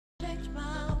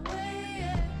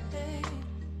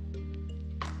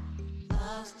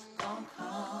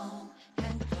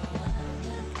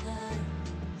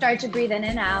Start to breathe in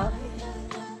and out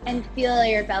and feel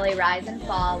your belly rise and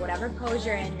fall. Whatever pose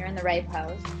you're in the right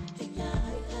pose.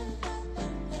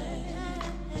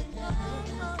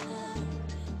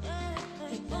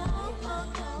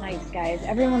 Nice, guys.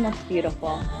 Everyone looks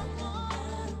beautiful.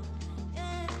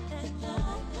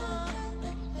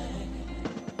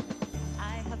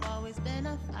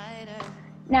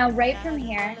 Now, right from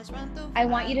here, I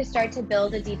want you to start to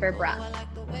build a deeper breath.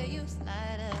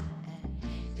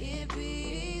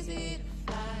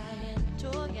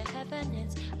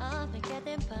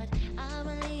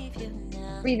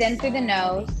 Breathe in through the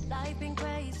nose,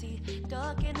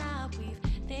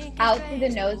 out through the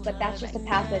nose, but that's just a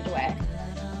passageway.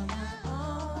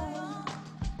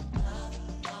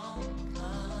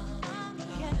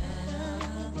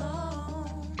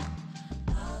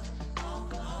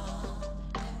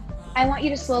 I want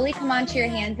you to slowly come onto your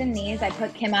hands and knees. I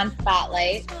put Kim on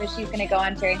spotlight, so she's gonna go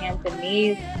onto her hands and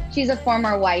knees. She's a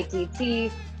former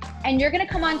YTT. And you're gonna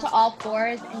come onto all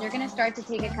fours and you're gonna start to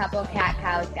take a couple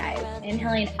cat-cows, guys.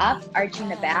 Inhaling up, arching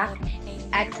the back,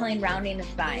 exhaling, rounding the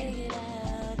spine.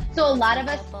 So a lot of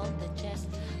us,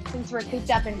 since we're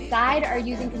cooped up inside, are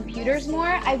using computers more.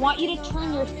 I want you to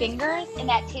turn your fingers in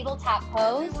that tabletop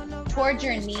pose towards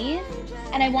your knees.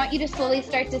 And I want you to slowly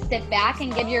start to sit back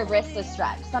and give your wrists a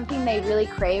stretch, something they really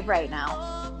crave right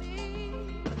now.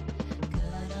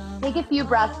 Take a few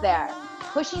breaths there.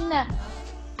 Pushing the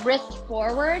wrist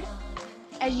forward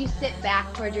as you sit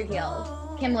back towards your heels.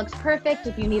 Kim looks perfect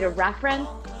if you need a reference.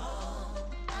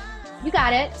 You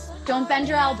got it. Don't bend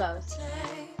your elbows.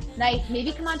 Nice.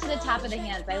 Maybe come onto the top of the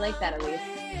hands. I like that, Elise.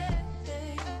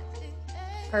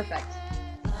 Perfect.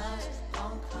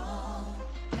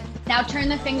 Now turn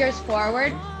the fingers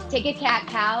forward. Take a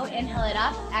cat-cow. Inhale it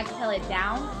up. Exhale it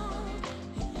down.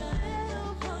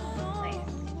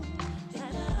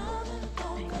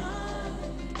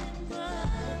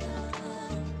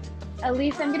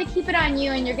 Elise, I'm gonna keep it on you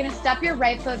and you're gonna step your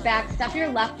right foot back, step your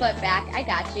left foot back. I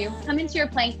got you. Come into your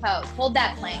plank pose. Hold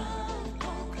that plank.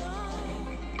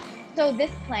 So this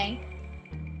plank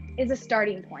is a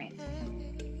starting point.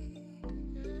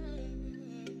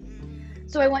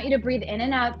 So I want you to breathe in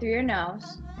and out through your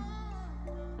nose.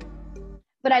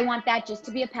 But I want that just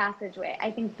to be a passageway. I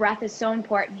think breath is so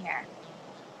important here.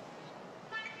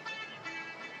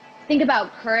 Think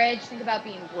about courage, think about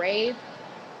being brave.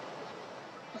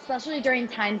 Especially during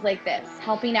times like this,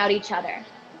 helping out each other.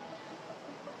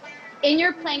 In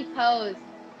your plank pose,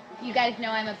 you guys know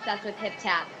I'm obsessed with hip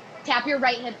tap. Tap your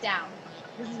right hip down.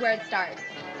 This is where it starts.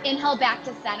 Inhale back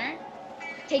to center.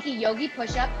 Take a yogi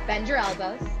push-up, bend your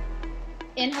elbows.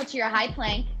 Inhale to your high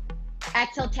plank.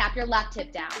 Exhale, tap your left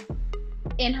hip down.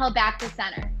 Inhale back to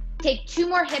center. Take 2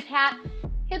 more hip tap,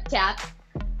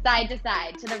 side to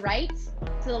side, to the right,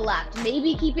 to the left.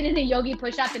 Maybe keeping it in a yogi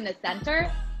push-up in the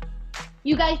center.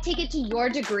 You guys take it to your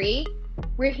degree.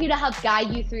 We're here to help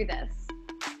guide you through this.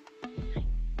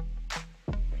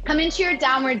 Come into your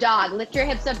downward dog. Lift your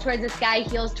hips up towards the sky,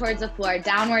 heels towards the floor.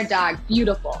 Downward dog,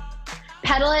 beautiful.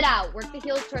 Pedal it out, work the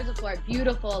heels towards the floor.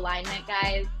 Beautiful alignment,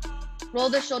 guys. Roll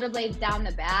the shoulder blades down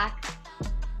the back.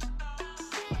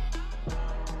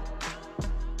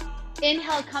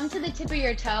 Inhale, come to the tip of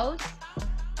your toes.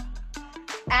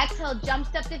 Exhale, jump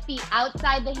step the feet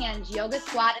outside the hands. Yoga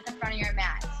squat at the front of your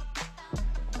mat.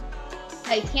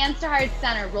 Nice, hands to heart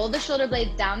center. Roll the shoulder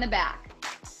blades down the back.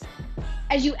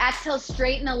 As you exhale,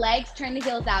 straighten the legs, turn the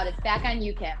heels out. It's back on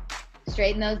you, Kim.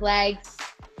 Straighten those legs.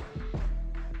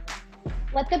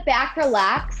 Let the back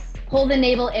relax. Pull the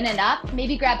navel in and up.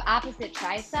 Maybe grab opposite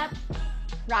tricep.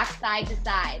 Rock side to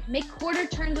side. Make quarter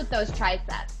turns with those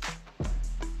triceps.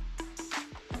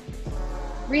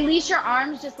 Release your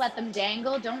arms, just let them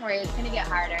dangle. Don't worry, it's gonna get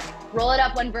harder. Roll it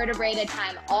up 1 vertebrae at a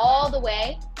time, all the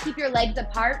way. Keep your legs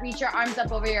apart, reach your arms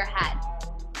up over your head.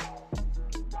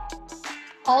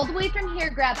 All the way from here,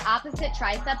 grab opposite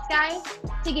triceps, guys.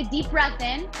 Take a deep breath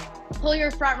in, pull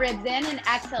your front ribs in, and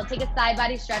exhale, take a side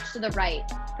body stretch to the right.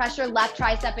 Press your left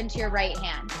tricep into your right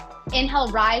hand. Inhale,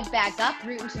 rise back up,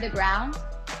 root into the ground.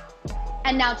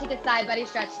 And now take a side body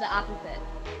stretch to the opposite.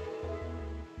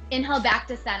 Inhale, back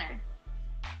to center.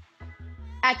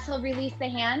 Exhale, release the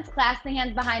hands, clasp the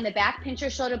hands behind the back, pinch your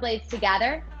shoulder blades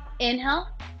together. Inhale.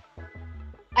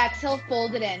 Exhale,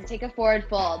 fold it in. Take a forward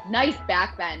fold. Nice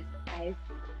back bend, guys.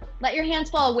 Let your hands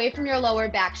fall away from your lower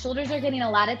back. Shoulders are getting a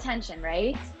lot of tension,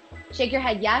 right? Shake your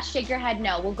head yes, shake your head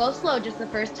no. We'll go slow just the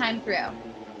first time through.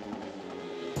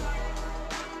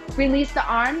 Release the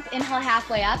arms. Inhale,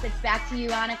 halfway up. It's back to you,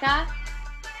 Annika.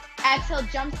 Exhale,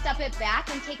 jump step it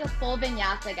back and take a full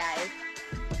vinyasa, guys.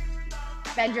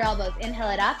 Bend your elbows.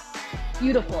 Inhale it up.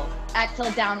 Beautiful.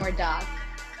 Exhale, downward dog.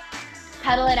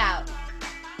 Pedal it out.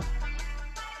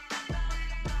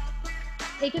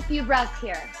 Take a few breaths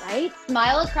here, right?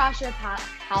 Smile across your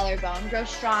collarbone, grow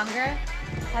stronger,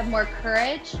 have more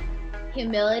courage,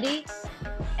 humility,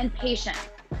 and patience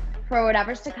for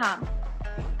whatever's to come.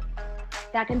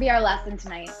 That can be our lesson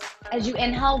tonight. As you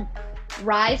inhale,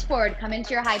 rise forward, come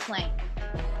into your high plank.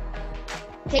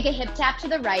 Take a hip tap to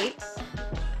the right.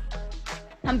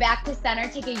 Come back to center,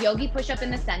 take a yogi push-up in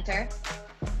the center.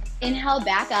 Inhale,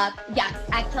 back up. Yes,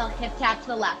 exhale, hip tap to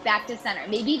the left, back to center.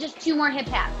 Maybe just 2 more hip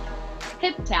taps.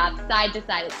 Hip taps, side to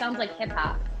side. It sounds like hip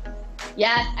hop.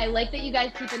 Yes, I like that you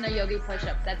guys keep in the yogi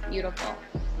push-ups. That's beautiful.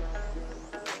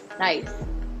 Nice.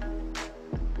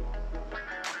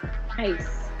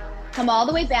 Nice. Come all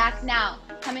the way back. Now,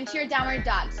 come into your downward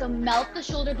dog. So melt the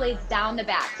shoulder blades down the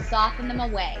back. Soften them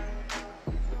away.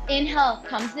 Inhale,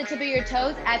 come to the tip of your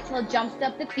toes. Exhale, jump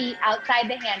step the feet outside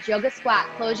the hands. Yoga squat.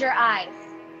 Close your eyes.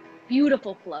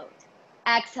 Beautiful float.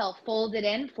 Exhale, fold it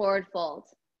in, forward fold.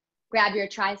 Grab your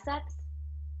triceps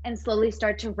and slowly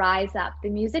start to rise up. The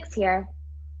music's here.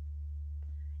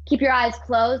 Keep your eyes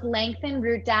closed, lengthen,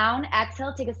 root down.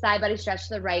 Exhale, take a side body stretch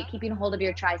to the right, keeping hold of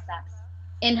your triceps.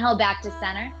 Inhale, back to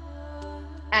center.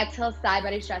 Exhale, side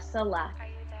body stretch to the left.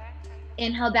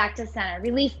 Inhale, back to center.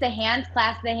 Release the hands,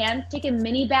 clasp the hands. Take a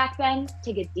mini back bend,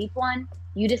 take a deep one.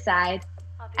 You decide.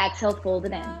 Exhale, fold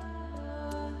it in.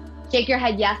 Shake your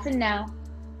head yes and no.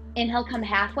 Inhale, come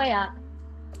halfway up.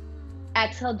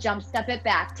 Exhale, jump step it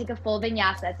back. Take a full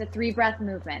vinyasa. It's a 3-breath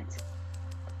movement.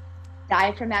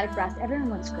 Diaphragmatic breaths. Everyone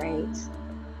looks great.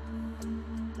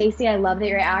 Casey, I love that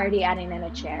you're already adding in a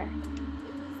chair.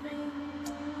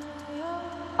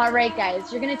 All right,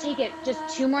 guys, you're gonna take it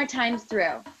just 2 more times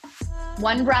through.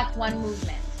 1 breath, 1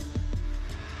 movement.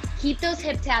 Keep those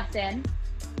hip taps in.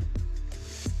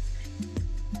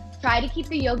 Try to keep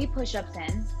the yogi push-ups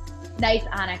in. Nice,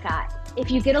 Annika. If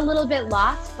you get a little bit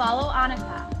lost, follow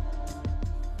Annika.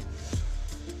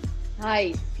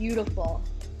 Nice, beautiful.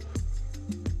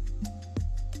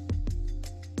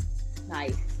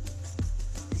 Nice.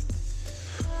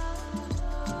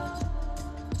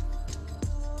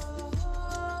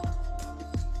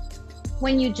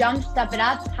 When you jump, step it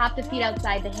up, hop the feet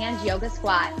outside the hands, yoga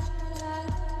squat.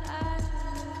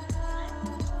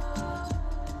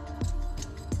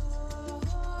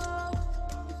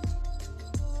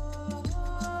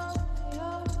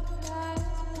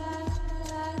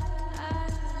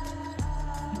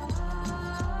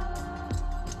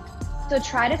 So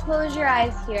try to close your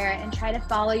eyes here and try to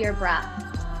follow your breath.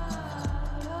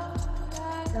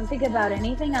 Don't think about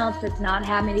anything else that's not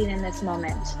happening in this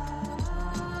moment.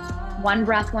 1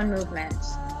 breath, 1 movement.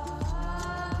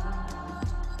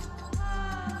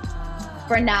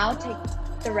 For now, take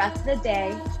the rest of the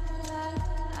day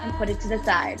and put it to the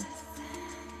side.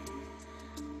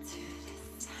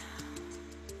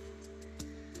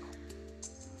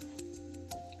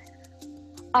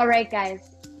 All right,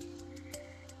 guys.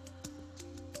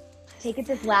 Take it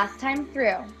this last time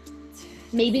through.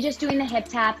 Maybe just doing the hip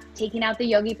tap, taking out the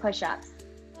yogi push-ups.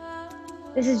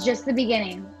 This is just the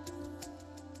beginning.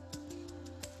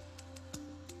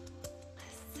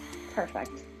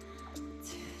 Perfect.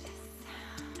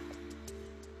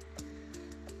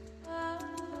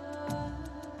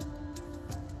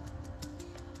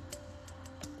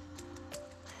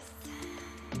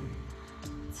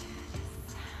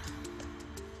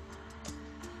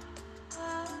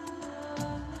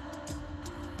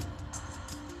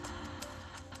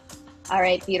 All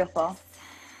right, beautiful.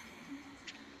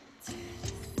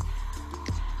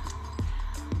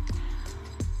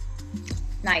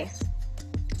 Nice.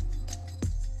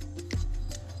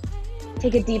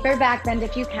 Take a deeper back bend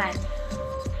if you can.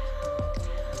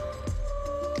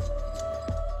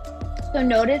 So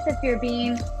notice if you're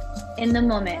being in the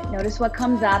moment. Notice what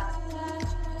comes up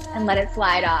and let it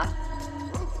slide off.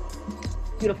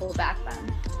 Beautiful back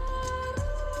bend.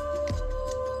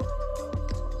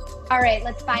 All right,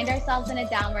 let's find ourselves in a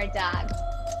downward dog.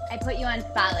 I put you on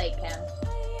spotlight, Kim.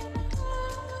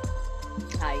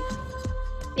 Hi.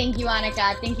 Thank you,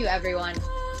 Annika. Thank you, everyone.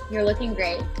 You're looking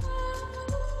great.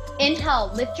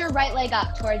 Inhale, lift your right leg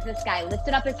up towards the sky. Lift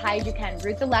it up as high as you can.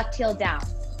 Root the left heel down.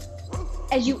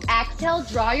 As you exhale,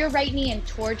 draw your right knee in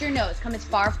towards your nose. Come as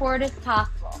far forward as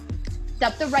possible.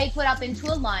 Step the right foot up into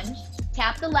a lunge.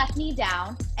 Tap the left knee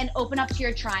down and open up to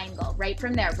your triangle. Right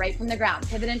from there, right from the ground.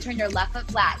 Pivot and turn your left foot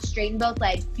flat. Straighten both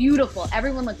legs. Beautiful.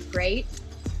 Everyone looks great.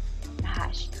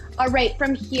 Gosh. All right,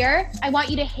 from here, I want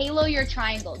you to halo your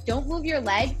triangle. Don't move your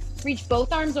legs. Reach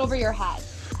both arms over your head.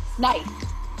 Nice.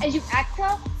 As you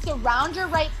exhale, surround your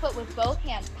right foot with both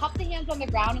hands. Cup the hands on the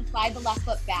ground and slide the left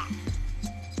foot back.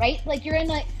 right? Like you're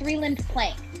in a 3-limbed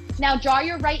plank. Now draw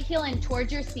your right heel in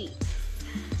towards your seat.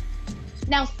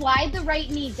 Now slide the right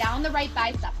knee down the right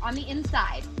bicep on the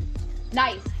inside.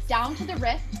 Nice, down to the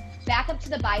wrist, back up to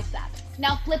the bicep.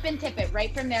 Now flip and tip it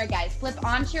right from there, guys. Flip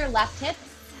onto your left hip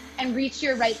and reach to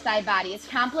your right side body. It's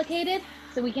complicated,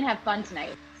 so we can have fun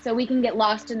tonight. So we can get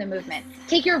lost in the movement.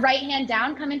 Take your right hand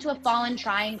down, come into a fallen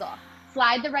triangle.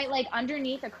 Slide the right leg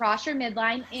underneath across your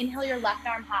midline. Inhale your left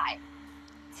arm high.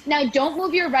 Now don't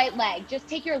move your right leg. Just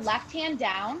take your left hand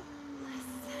down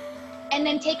and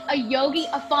then take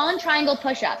a fallen triangle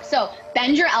push-up. So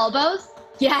bend your elbows.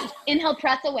 Yes, inhale,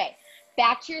 press away.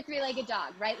 Back to your 3-legged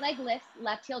dog. Right leg lifts,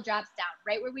 left heel drops down,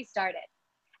 right where we started.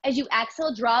 As you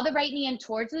exhale, draw the right knee in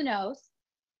towards the nose.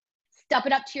 Step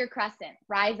it up to your crescent.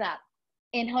 Rise up.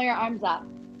 Inhale your arms up.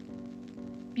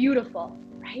 Beautiful,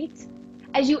 right?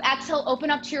 As you exhale, open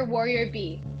up to your warrior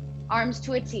B. Arms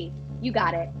to a T. You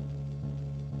got it.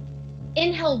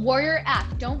 Inhale, warrior F.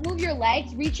 Don't move your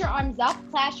legs. Reach your arms up.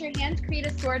 Clasp your hands. Create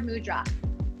a sword mudra.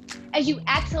 As you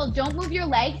exhale, don't move your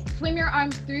legs. Swim your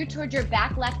arms through towards your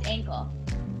back left ankle.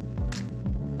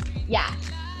 Yeah.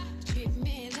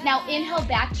 Now inhale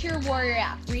back to your warrior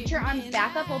F. Reach your arms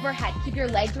back up overhead. Keep your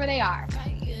legs where they are.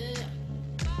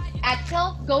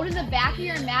 Exhale, go to the back of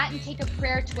your mat and take a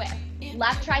prayer twist.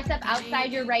 Left tricep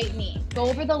outside your right knee. Go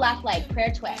over the left leg,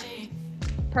 prayer twist.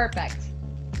 Perfect.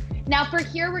 Now for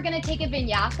here, we're gonna take a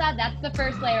vinyasa. That's the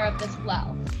first layer of this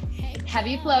flow. It's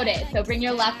heavy floated, so bring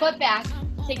your left foot back.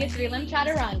 Take a 3-limb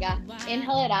chaturanga.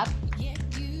 Inhale it up.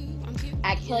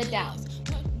 Exhale it down.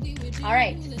 All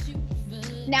right.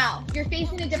 Now, you're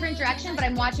facing a different direction, but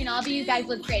I'm watching all of you. You guys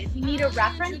look great. If you need a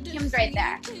reference, Kim's right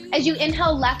there. As you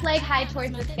inhale, left leg high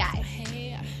towards the sky.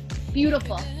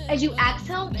 Beautiful. As you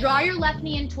exhale, draw your left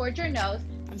knee in towards your nose.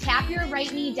 Tap your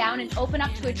right knee down and open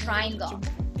up to a triangle.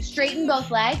 Straighten both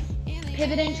legs.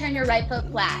 Pivot and turn your right foot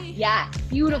flat. Yes,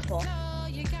 beautiful.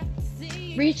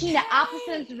 Reaching the opposite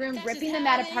ends of the room, ripping the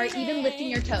mat apart, even lifting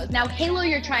your toes. Now halo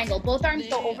your triangle. Both arms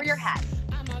go over your head.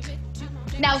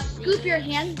 Now scoop your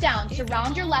hands down,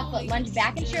 surround your left foot, lunge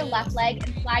back into your left leg,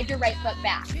 and slide your right foot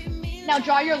back. Now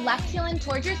draw your left heel in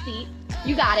towards your seat.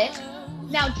 You got it.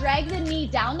 Now drag the knee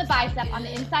down the bicep on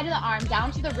the inside of the arm,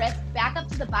 down to the wrist, back up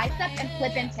to the bicep, and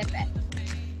flip and tip it.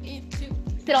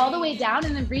 Sit all the way down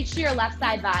and then reach to your left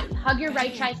side body. Hug your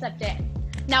right tricep in.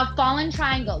 Now fallen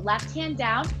triangle, left hand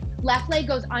down, left leg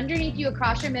goes underneath you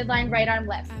across your midline, right arm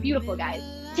lifts. Beautiful, guys.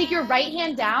 Take your right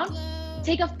hand down.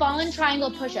 Take a fallen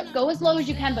triangle push-up. Go as low as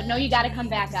you can, but know you gotta come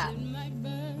back up.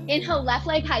 Inhale, left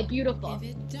leg high, beautiful.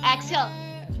 Exhale,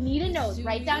 knee to nose,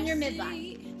 right down your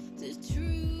midline.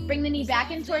 Bring the knee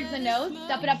back in towards the nose,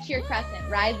 step it up to your crescent,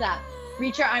 rise up.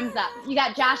 Reach your arms up. You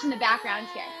got Josh in the background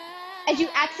here. As you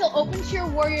exhale, open to your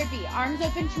warrior B, arms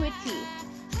open to a T.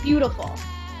 Beautiful.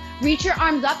 Reach your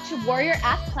arms up to warrior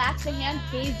F, clasp the hands,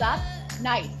 gaze up.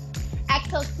 Nice.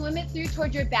 Exhale, swim it through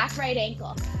towards your back right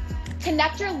ankle.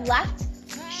 Connect your left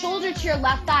shoulder to your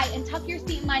left thigh and tuck your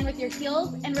seat in line with your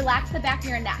heels and relax the back of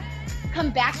your neck.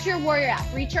 Come back to your warrior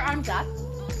F. Reach your arms up.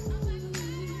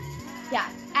 Yeah.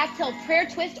 Exhale, prayer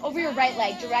twist over your right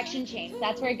leg, direction change.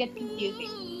 That's where it gets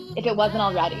confusing, if it wasn't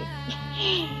already.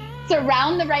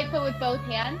 Surround the right foot with both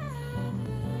hands.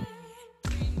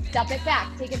 Step it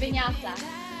back. Take a vinyasa.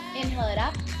 Inhale it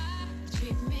up.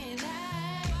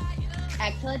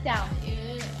 Exhale it down.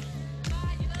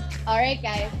 All right,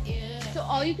 guys. So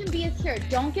all you can be is here.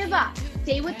 Don't give up.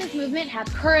 Stay with this movement.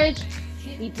 Have courage.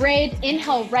 Be brave.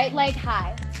 Inhale, right leg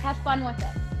high. Have fun with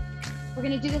it. We're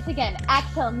going to do this again.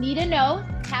 Exhale, knee to nose.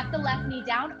 Tap the left knee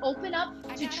down. Open up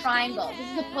to triangle.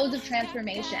 This is a pose of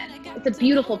transformation. It's a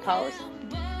beautiful pose.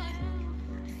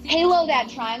 Halo that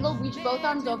triangle. Reach both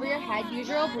arms over your head. Use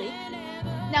your oblique.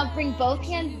 Now bring both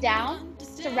hands down.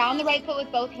 Surround the right foot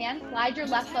with both hands. Slide your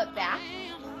left foot back.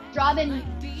 Draw the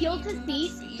heel to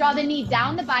seat. Draw the knee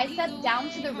down the bicep, down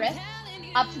to the wrist,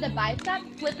 up to the bicep.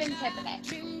 Flip and tip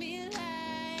it.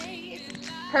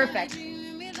 Perfect.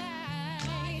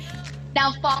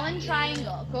 Now fallen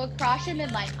triangle. Go across your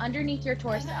midline, underneath your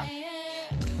torso.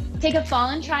 Take a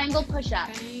fallen triangle push-up.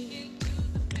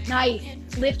 Nice.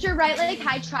 Lift your right leg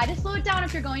high. Try to slow it down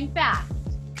if you're going fast.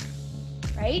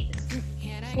 Right?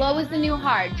 Slow is the new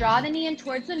hard. Draw the knee in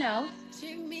towards the nose.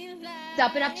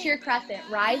 Step it up to your crescent.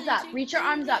 Rise up. Reach your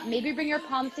arms up. Maybe bring your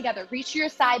palms together. Reach to your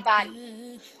side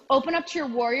body. Open up to your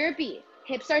warrior B.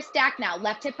 Hips are stacked now.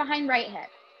 Left hip behind right hip.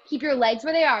 Keep your legs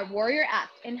where they are. Warrior F.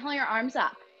 Inhale your arms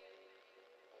up.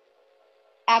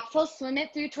 Exhale, swim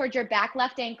it through towards your back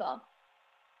left ankle.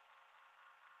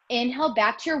 Inhale,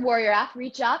 back to your warrior F.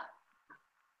 Reach up.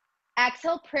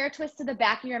 Exhale, prayer twist to the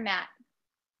back of your mat.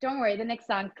 Don't worry, the next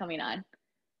song's coming on.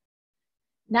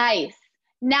 Nice.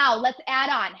 Now let's add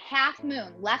on half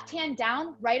moon. Left hand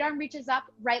down, right arm reaches up,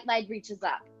 right leg reaches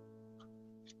up.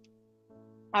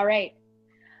 All right.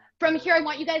 From here, I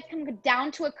want you guys to come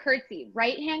down to a curtsy.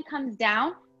 Right hand comes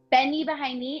down, bend knee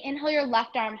behind knee, inhale your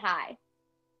left arm high.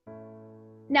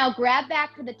 Now grab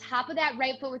back to the top of that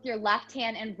right foot with your left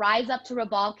hand and rise up to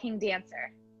revolve king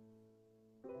dancer.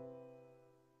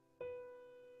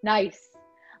 Nice.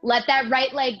 Let that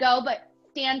right leg go, but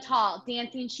stand tall,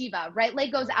 dancing Shiva. Right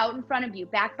leg goes out in front of you,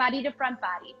 back body to front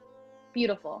body.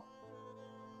 Beautiful.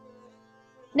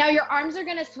 Now your arms are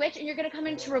gonna switch and you're gonna come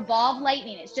into revolve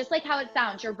lightning. It's just like how it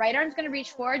sounds. Your right arm's gonna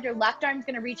reach forward, your left arm's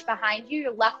gonna reach behind you,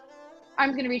 your left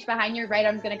arm's gonna reach behind you, your right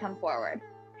arm's gonna come forward.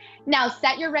 Now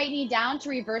set your right knee down to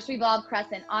reverse revolve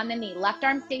crescent on the knee. Left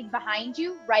arm stays behind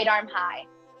you, right arm high.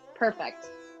 Perfect.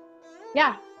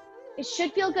 Yeah, it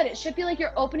should feel good. It should feel like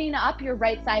you're opening up your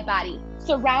right side body.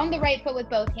 Surround the right foot with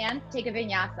both hands, take a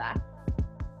vinyasa.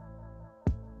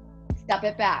 Step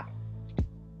it back.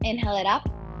 Inhale it up.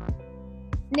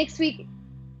 Next week,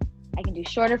 I can do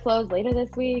shorter flows later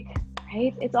this week,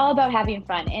 right? It's all about having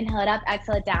fun. Inhale it up,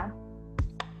 exhale it down.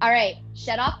 All right,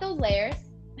 shed off those layers.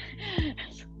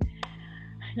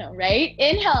 I know, right?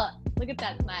 Inhale, look at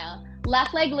that smile.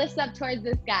 Left leg lifts up towards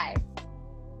the sky.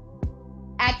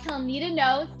 Exhale, knee to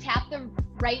nose, tap the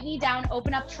right knee down,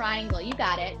 open up triangle. You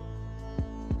got it.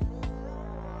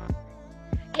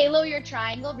 Halo your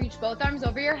triangle, reach both arms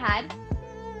over your head.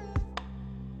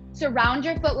 Surround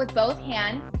your foot with both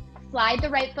hands. Slide the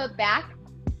right foot back.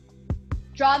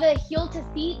 Draw the heel to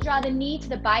seat, draw the knee to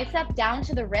the bicep, down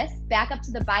to the wrist, back up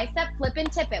to the bicep, flip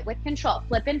and tip it with control,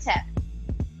 flip and tip.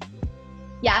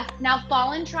 Yes, now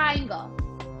fallen triangle.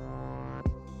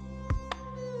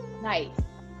 Nice.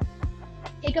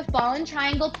 Take a fallen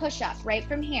triangle push-up right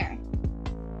from here.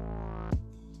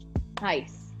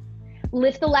 Nice.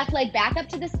 Lift the left leg back up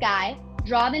to the sky,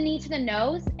 draw the knee to the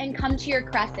nose, and come to your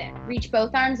crescent. Reach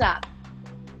both arms up.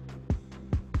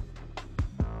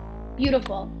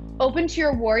 Beautiful. Open to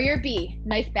your warrior B.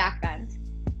 Nice back bend.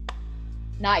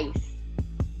 Nice.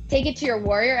 Take it to your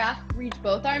warrior F. Reach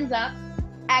both arms up.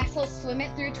 Exhale, swim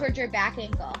it through towards your back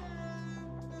ankle.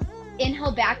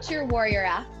 Inhale back to your warrior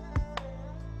F.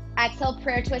 Exhale,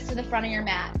 prayer twist to the front of your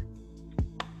mat.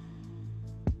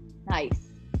 Nice.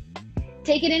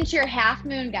 Take it into your half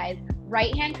moon, guys.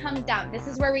 Right hand comes down. This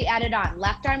is where we added on.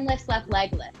 Left arm lifts, left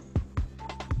leg lifts.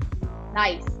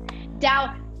 Nice.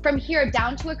 Down, from here,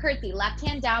 down to a curtsy. Left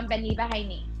hand down, bend knee behind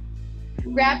knee.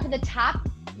 Grab to the top,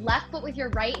 left foot with your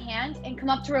right hand, and come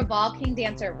up to revolve king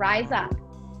dancer. Rise up.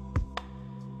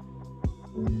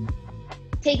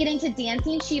 Take it into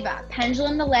dancing Shiva.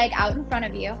 Pendulum the leg out in front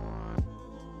of you.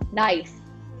 Nice.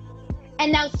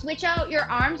 And now switch out your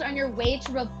arms on your way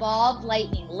to revolve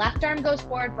lightning. Left arm goes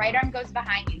forward, right arm goes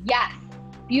behind you. Yes,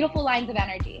 beautiful lines of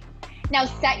energy. Now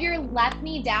set your left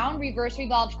knee down, reverse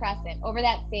revolved crescent over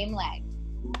that same leg.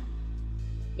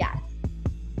 Yes.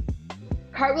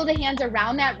 Cartwheel the hands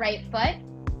around that right foot.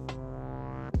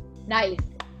 Nice.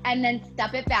 And then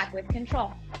step it back with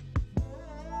control.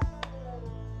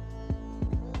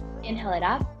 Inhale it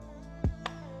up.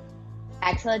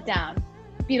 Exhale it down.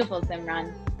 Beautiful,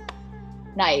 Simran.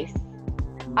 Nice.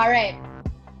 All right.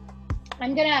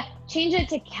 I'm gonna change it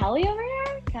to Kelly over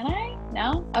here. Can I?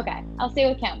 No? Okay, I'll stay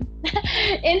with Kim.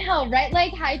 Inhale, right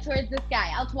leg high towards the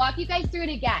sky. I'll walk you guys through it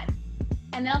again.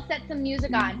 And then I'll set some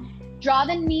music on. Draw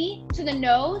the knee to the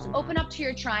nose, open up to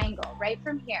your triangle, right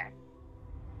from here.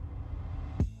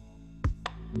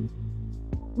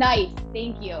 Nice,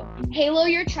 thank you. Halo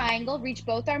your triangle, reach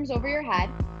both arms over your head.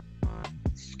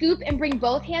 Scoop and bring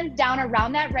both hands down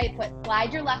around that right foot.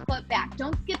 Slide your left foot back.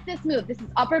 Don't skip this move. This is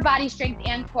upper body strength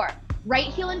and core. Right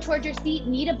heel in towards your seat,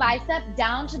 knee to bicep,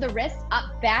 down to the wrist,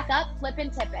 up, back up, flip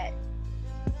and tip it.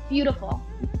 Beautiful.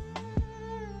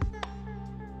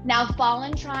 Now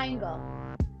fallen triangle.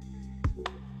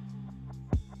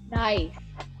 Nice.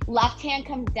 Left hand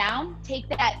comes down. Take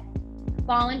that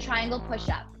fallen triangle push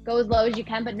up. Go as low as you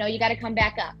can, but know you got to come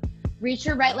back up. Reach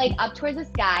your right leg up towards the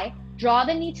sky. Draw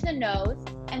the knee to the nose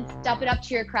and step it up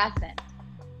to your crescent.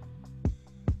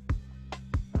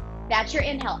 That's your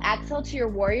inhale. Exhale to your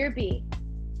warrior B.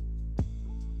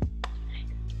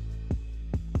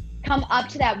 Come up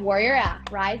to that warrior F.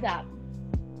 Rise up.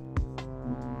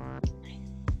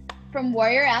 From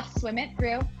warrior F, swim it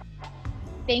through.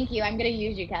 Thank you. I'm going to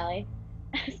use you, Kelly.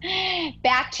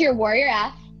 Back to your warrior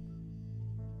F.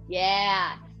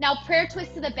 Yeah. Now prayer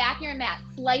twist to the back of your mat.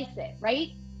 Slice it, right?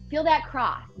 Feel that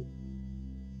cross.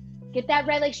 Get that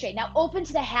right leg straight. Now open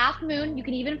to the half moon. You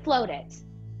can even float it.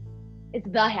 It's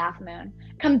the half moon.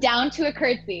 Come down to a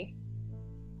curtsy.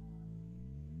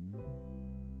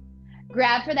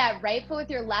 Grab for that right foot with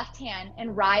your left hand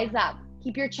and rise up.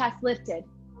 Keep your chest lifted.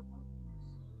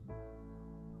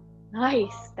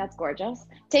 Nice, that's gorgeous.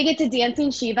 Take it to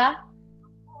dancing Shiva.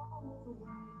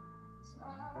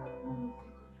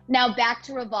 Now back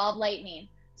to revolve lightning.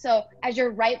 So as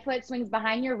your right foot swings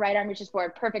behind, your right arm reaches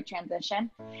forward. Perfect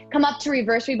transition. Come up to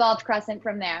reverse revolved crescent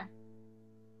from there.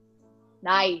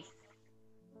 Nice.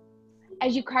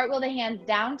 As you cartwheel the hands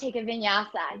down, take a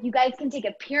vinyasa. You guys can take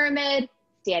a pyramid,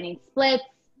 standing splits,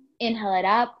 inhale it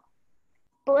up.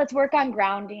 But let's work on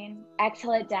grounding.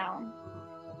 Exhale it down.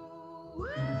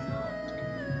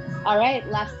 All right,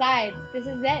 left side. This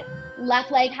is it.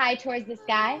 Left leg high towards the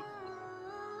sky.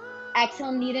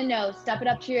 Exhale, knee to nose. Step it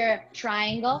up to your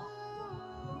triangle.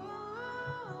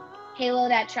 Halo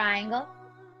that triangle.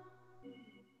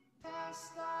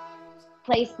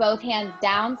 Place both hands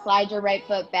down. Slide your right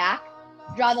foot back.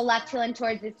 Draw the left heel in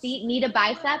towards the seat. Knee to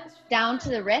bicep. Down to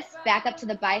the wrist. Back up to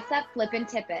the bicep. Flip and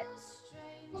tip it.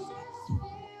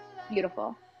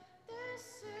 Beautiful.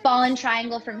 Fallen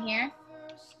triangle from here.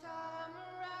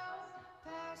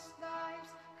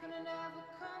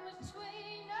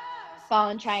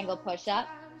 Fallen triangle push up.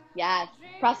 Yes.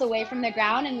 Press away from the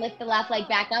ground and lift the left leg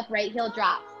back up. Right heel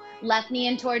drops. Left knee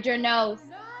in towards your nose.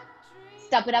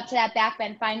 Step it up to that back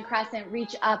bend. Find crescent.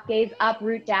 Reach up. Gaze up.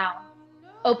 Root down.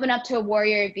 Open up to a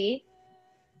warrior V.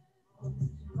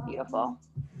 Beautiful.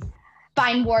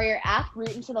 Find warrior F.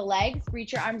 Root into the legs.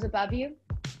 Reach your arms above you.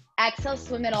 Exhale.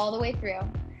 Swim it all the way through.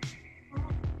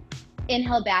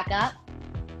 Inhale. Back up.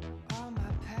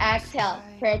 Exhale.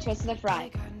 Prayer twist to the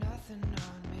front.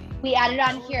 We added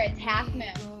on here, it's half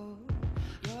moon.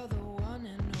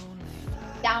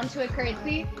 Down to a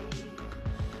curtsy.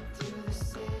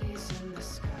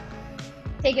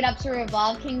 Take it up to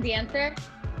revolve king dancer.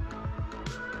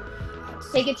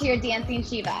 Take it to your dancing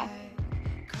Shiva.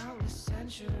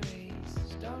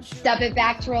 Step it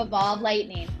back to revolve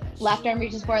lightning. Left arm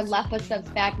reaches forward, left foot steps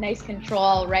back, nice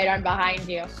control, right arm behind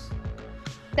you.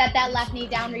 Set that left knee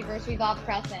down, reverse revolve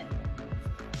crescent.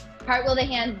 Cartwheel the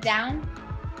hands down.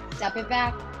 Step it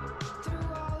back.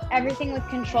 Everything with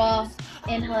control.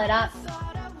 Inhale it up.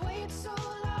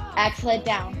 Exhale it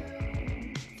down.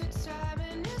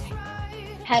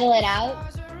 Pedal it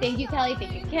out. Thank you, Kelly.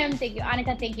 Thank you, Kim. Thank you,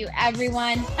 Annika. Thank you,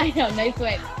 everyone. I know, nice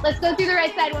way. Let's go through the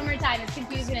right side one more time. It's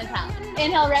confusing as hell.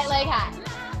 Inhale, right leg high.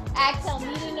 Exhale,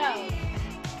 knee to nose.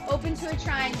 Open to a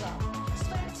triangle.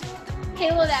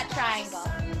 Halo that triangle.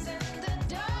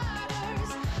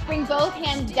 Bring both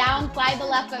hands down. Slide the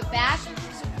left foot back.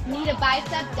 Knee to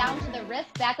bicep, down to the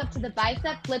wrist, back up to the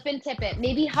bicep, flip and tip it.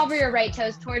 Maybe hover your right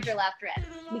toes towards your left wrist.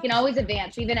 We can always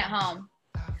advance, even at home.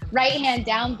 Right hand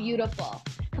down, beautiful.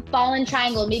 Fallen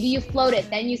triangle, maybe you float it,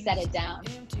 then you set it down.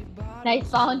 Nice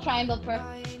fallen triangle for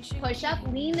push up.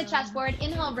 Lean the chest forward,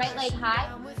 inhale, right leg high.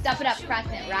 Step it up,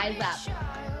 crescent, rise up.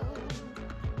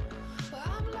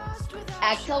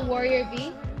 Exhale, warrior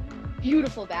V.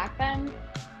 Beautiful back bend.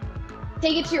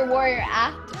 Take it to your warrior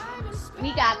F.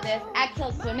 We got this.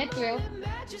 Exhale, swim it through.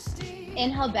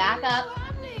 Inhale, back up.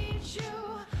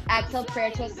 Exhale, prayer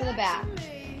twist to the back.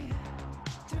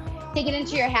 Take it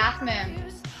into your half moon.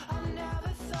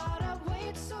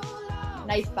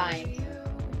 Nice bind.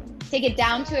 Take it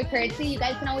down to a curtsy. You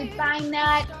guys can always bind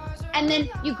that. And then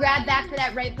you grab back for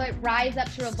that right foot, rise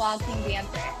up to revolve king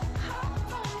dancer.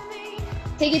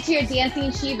 Take it to your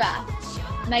dancing Shiva.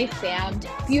 Nice, Sam.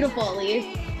 Beautiful,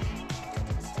 Elise.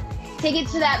 Take it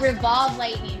to that revolve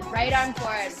lightning. Right arm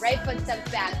forward, right foot steps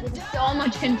back with so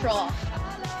much control.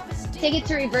 Take it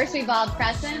to reverse revolve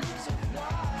crescent.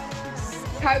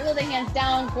 Cartwheel the hands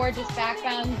down, gorgeous back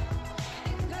bend.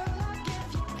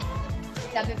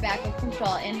 Step it back with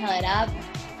control, inhale it up.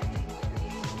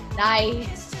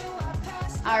 Nice.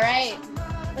 All right,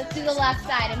 let's do the left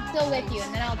side. I'm still with you,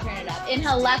 and then I'll turn it up.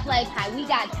 Inhale, left leg high, we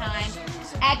got time.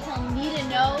 Exhale, knee to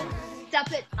nose.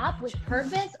 Step it up with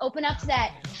purpose. Open up to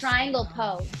that triangle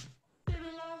pose.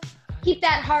 Keep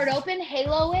that heart open,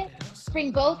 halo it.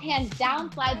 Bring both hands down,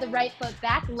 slide the right foot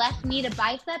back, left knee to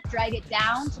bicep, drag it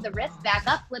down to the wrist, back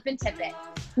up, flip and tip it.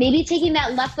 Maybe taking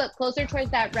that left foot closer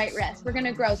towards that right wrist. We're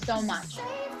gonna grow so much.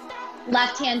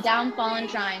 Left hand down, fallen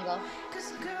triangle.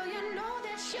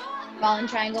 Fallen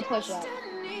triangle push up.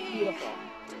 Beautiful.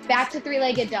 Back to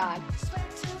three-legged dog.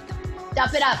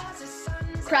 Step it up.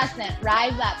 Crescent,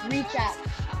 rise up, reach up.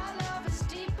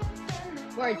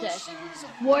 Gorgeous.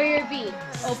 Warrior V,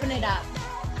 open it up.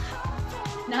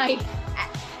 Nice.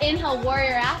 Inhale,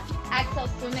 warrior F. Exhale,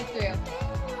 swim it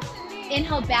through.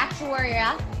 Inhale, back to warrior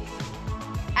F.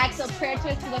 Exhale, prayer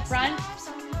twist to the front.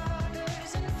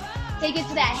 Take it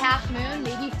to that half moon,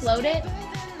 maybe float it.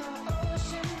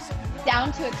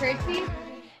 Down to a curtsy.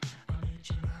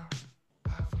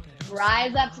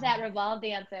 Rise up to that revolve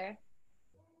dancer.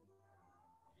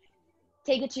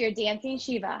 Take it to your dancing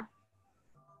Shiva.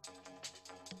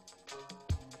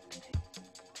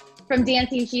 From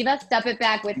dancing Shiva, step it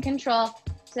back with control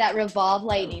to that revolve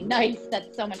lightning. Nice,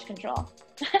 that's so much control.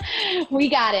 We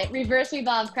got it. Reverse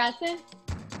revolve crescent.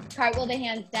 Cartwheel the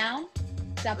hands down.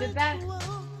 Step it back.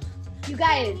 You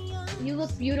guys, you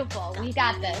look beautiful. We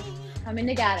got this. Coming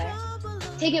together.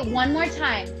 Take it one more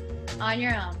time on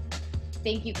your own.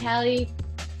 Thank you, Kelly.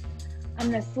 I'm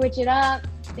going to switch it up.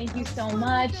 Thank you so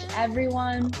much,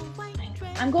 everyone.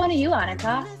 I'm going to you,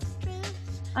 Annika.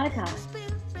 Annika,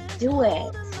 do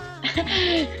it.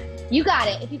 You got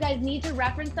it. If you guys need to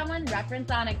reference someone, reference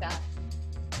Annika.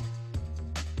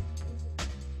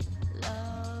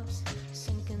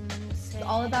 It's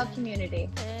all about community.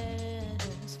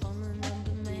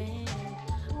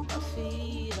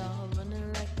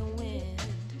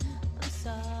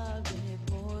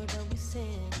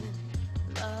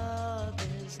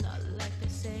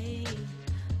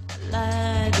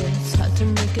 It's hard to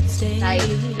make it stay. Nice.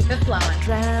 Keep it flowing.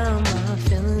 Drown my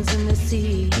feelings in the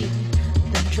sea.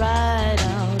 Then dried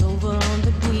out over on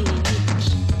the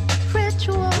beach.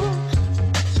 Ritual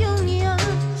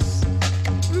unions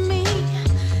got me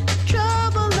in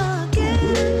trouble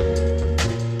again.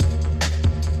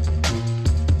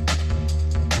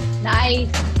 Nice.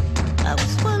 I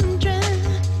was wondering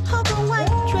how the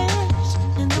white dress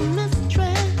and the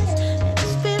mistress and the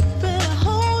spirit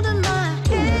holding my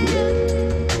hand.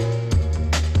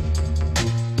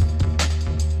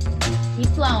 Keep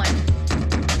flowing.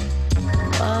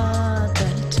 Father,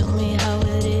 tell me how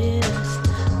it is.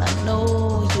 I know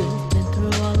you've been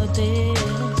through all of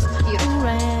this. You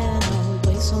ran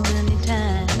away so many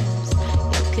times.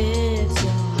 Your kids,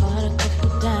 your heart a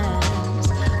couple times.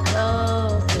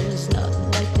 Love is not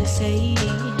like they say.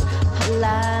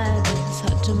 Alive is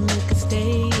hard to make it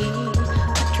stay. I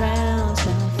drowns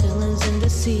my feelings in the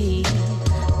sea. I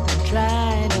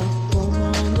dried up over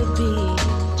on the beach.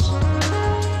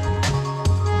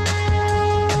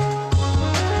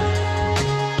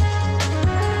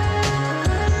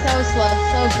 So slow,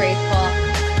 so graceful.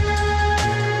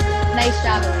 Nice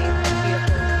job, Elise.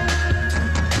 Beautiful.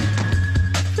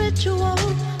 Ritual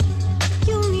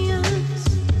unions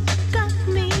got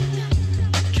me in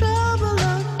trouble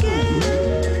again.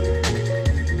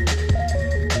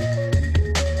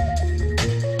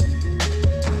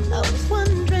 I was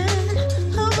wondering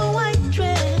how the white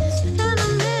dress and the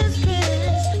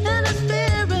mistress and the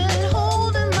spirit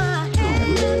holding my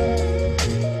hand.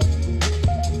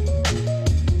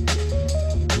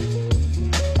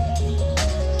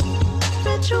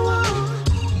 Ritual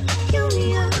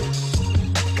unions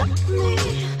got me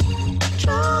in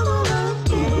trouble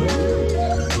again.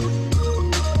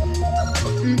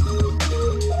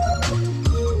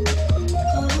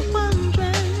 I was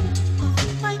wondering how the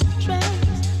white dress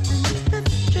and the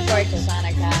mistress Gorgeous,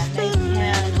 Annika. Nice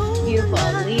hands. Beautiful,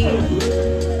 Elise.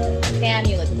 Sam,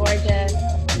 you look gorgeous.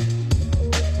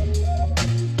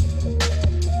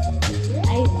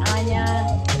 Nice, Anya.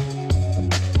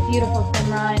 Beautiful,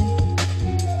 Simran.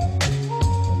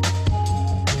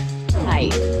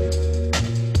 Nice.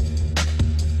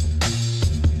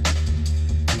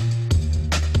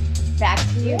 Back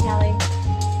to you, Kelly.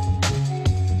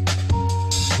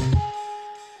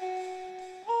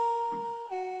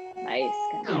 Nice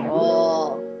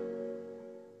control.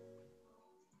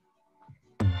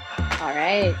 All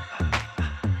right.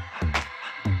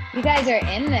 You guys are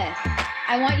in this.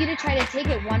 I want you to try to take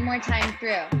it one more time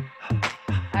through.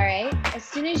 All right? As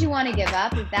soon as you want to give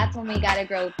up, that's when we got to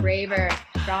grow braver,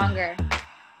 stronger,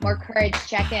 more courage.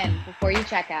 Check in before you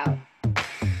check out.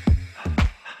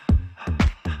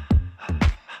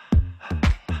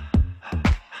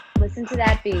 Listen to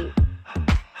that beat.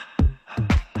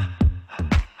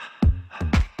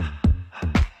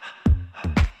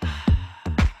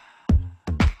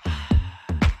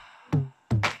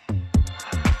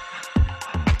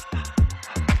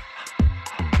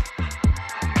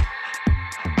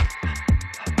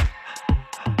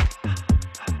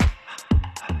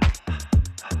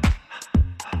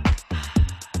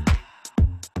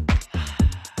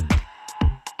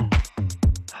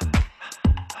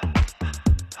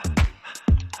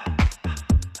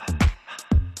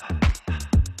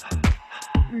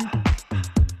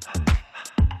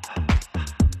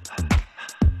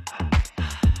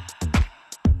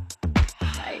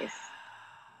 Nice.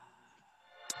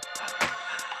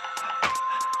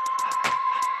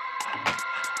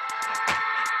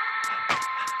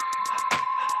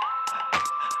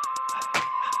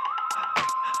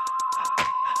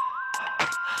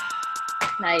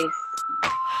 Nice.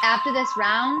 After this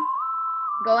round,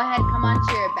 Go ahead, come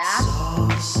onto your back.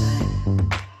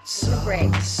 Take a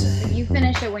break. You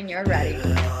finish it when you're ready.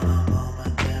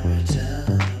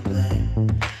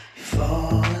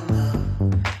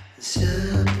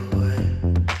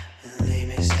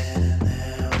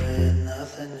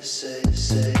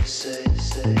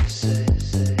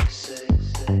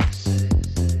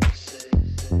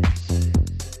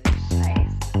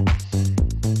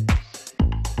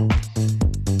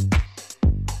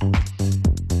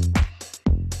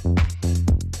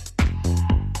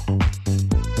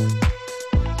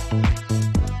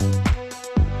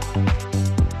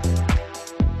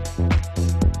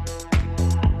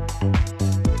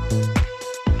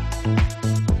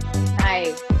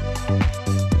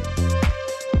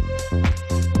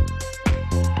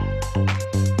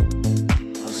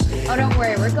 Oh, don't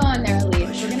worry, we're going there,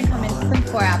 Elise. We're gonna come into some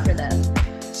core after this.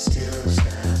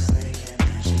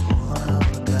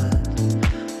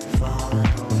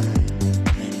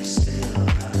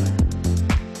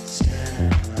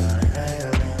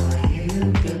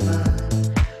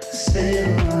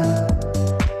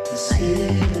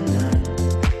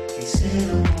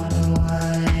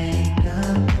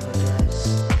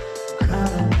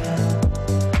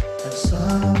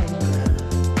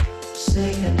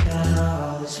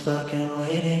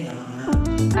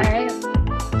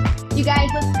 You guys,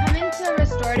 let's come into a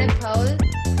restorative pose.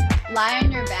 Lie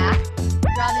on your back.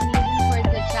 Draw the knees in towards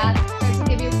the chest. Start to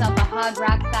give yourself a hug,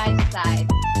 rock side to side.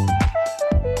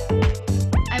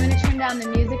 I'm going to turn down the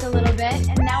music a little bit.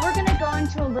 And now we're going to go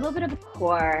into a little bit of a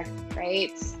core,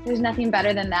 right? There's nothing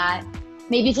better than that.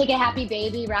 Maybe take a happy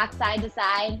baby, rock side to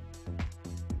side.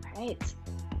 All right.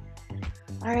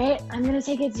 All right, I'm going to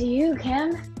take it to you,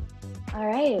 Kim. All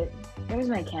right. There's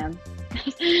my Kim.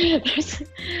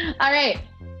 All right.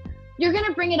 You're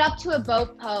gonna bring it up to a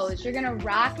boat pose. You're gonna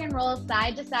rock and roll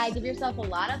side to side. Give yourself a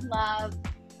lot of love,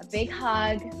 a big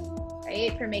hug,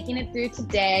 right? For making it through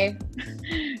today,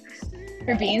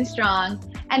 for being strong.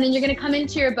 And then you're gonna come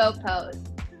into your boat pose.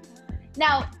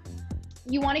 Now,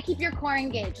 you wanna keep your core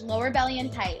engaged, lower belly in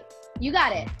tight. You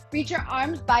got it. Reach your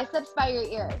arms, biceps by your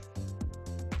ears.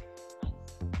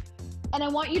 And I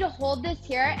want you to hold this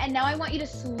here, and now I want you to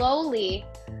slowly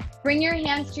bring your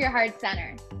hands to your heart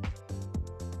center.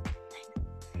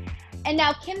 And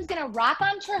now Kim's gonna rock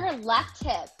onto her left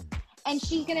hip, and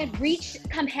she's gonna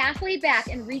come halfway back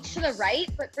and reach to the right,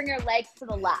 but bring her legs to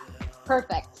the left.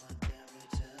 Perfect.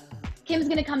 Kim's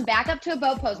gonna come back up to a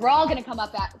boat pose. We're all gonna come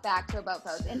up back to a boat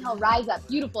pose. Inhale, rise up.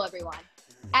 Beautiful, everyone.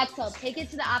 Exhale, take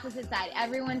it to the opposite side.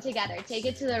 Everyone together. Take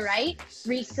it to the right,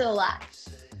 reach to the left.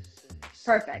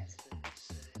 Perfect.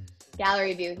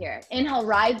 Gallery view here. Inhale,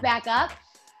 rise back up.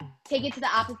 Take it to the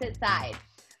opposite side.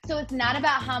 So it's not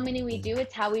about how many we do,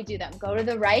 it's how we do them. Go to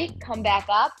the right, come back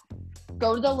up,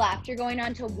 go to the left. You're going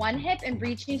onto one hip and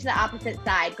reaching to the opposite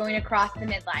side, going across the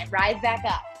midline. Rise back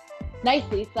up. Nice,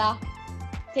 Lisa.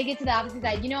 Take it to the opposite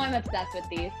side. You know I'm obsessed with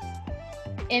these.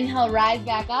 Inhale, rise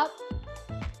back up.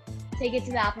 Take it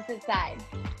to the opposite side.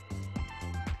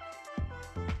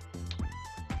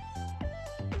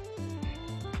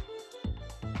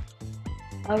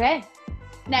 Okay.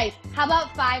 Nice. How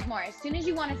about 5 more? As soon as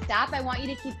you want to stop, I want you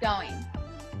to keep going.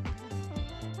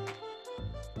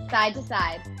 Side to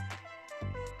side.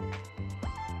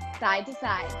 Side to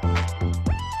side.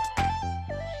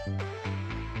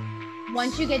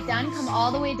 Once you get done, come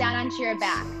all the way down onto your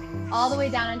back. All the way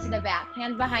down onto the back.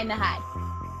 Hands behind the head.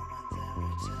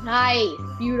 Nice.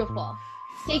 Beautiful.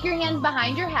 Take your hands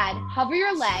behind your head. Hover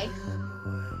your legs.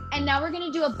 And now we're going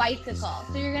to do a bicycle.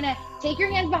 So you're going to take your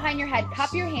hands behind your head,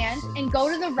 cup your hands, and go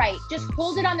to the right. Just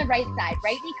hold it on the right side.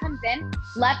 Right knee comes in,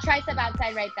 left tricep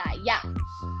outside right thigh. Yeah.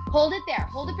 Hold it there.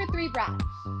 Hold it for 3 breaths.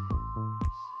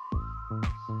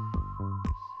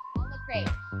 All look great.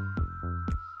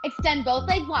 Extend both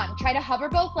legs long. Try to hover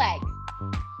both legs.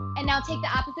 And now take the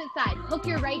opposite side. Hook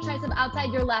your right tricep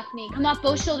outside your left knee. Come off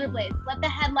both shoulder blades. Let the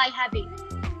head lie heavy.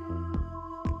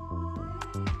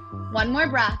 1 more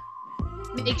breath.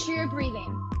 Make sure you're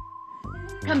breathing.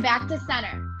 Come back to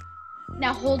center.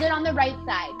 Now hold it on the right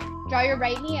side. Draw your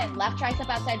right knee in, left tricep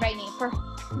outside right knee.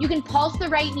 You can pulse the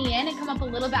right knee in and come up a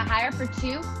little bit higher for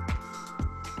 2.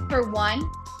 For 1,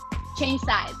 change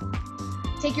sides.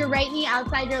 Take your right knee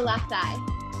outside your left thigh.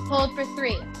 Hold for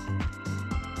 3.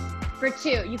 For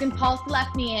 2, you can pulse the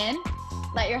left knee in,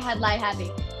 let your head lie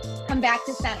heavy. Come back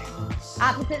to center.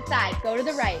 Opposite side, go to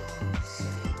the right.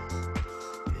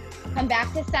 Come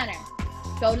back to center.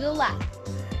 Go to the left.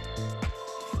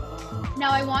 Now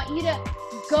I want you to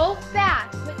go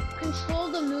fast, but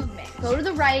control the movement. Go to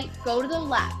the right, go to the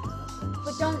left.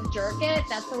 But don't jerk it.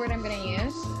 That's the word I'm going to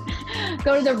use.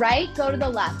 Go to the right, go to the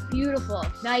left. Beautiful.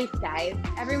 Nice, guys.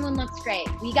 Everyone looks great.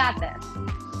 We got this.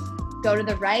 Go to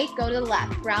the right, go to the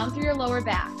left. Ground through your lower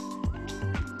back.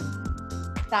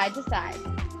 Side to side.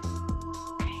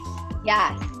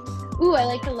 Yes. Ooh, I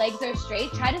like the legs are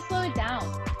straight. Try to slow it down.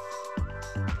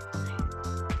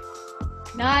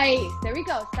 Nice. There we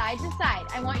go. Side to side.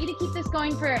 I want you to keep this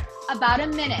going for about a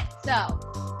minute. So,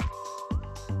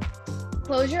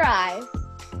 close your eyes.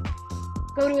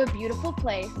 Go to a beautiful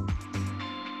place.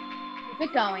 Keep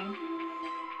it going.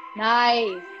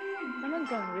 Nice. Someone's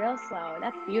going real slow.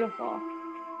 That's beautiful.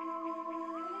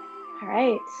 All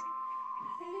right.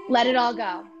 Let it all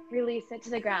go. Release it to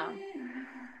the ground.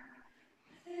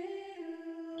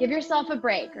 Give yourself a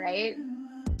break, right?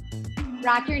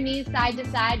 Rock your knees side to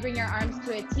side. Bring your arms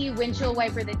to a T. Windshield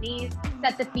wiper the knees.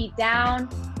 Set the feet down.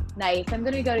 Nice. I'm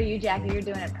going to go to you, Jackie. You're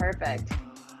doing it perfect.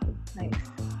 Nice.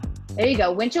 There you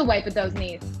go. Windshield wipe with those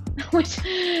knees.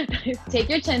 Take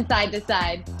your chin side to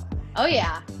side. Oh,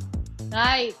 yeah.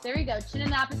 Nice. There we go. Chin in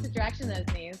the opposite direction, those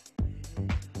knees.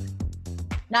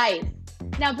 Nice.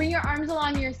 Now bring your arms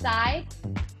along your side.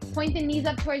 Point the knees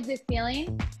up towards the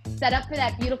ceiling. Set up for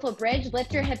that beautiful bridge.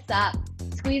 Lift your hips up.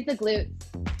 Squeeze the glutes.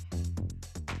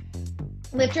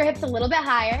 Lift your hips a little bit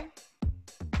higher.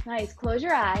 Nice. Close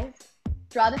your eyes.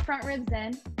 Draw the front ribs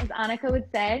in, as Annika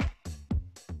would say.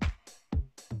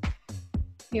 A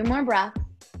few more breaths.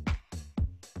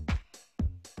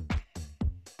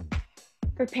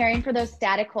 Preparing for those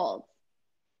static holds.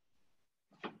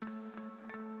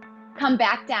 Come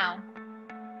back down.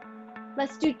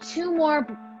 Let's do 2 more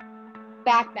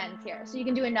back bends here. So you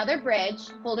can do another bridge,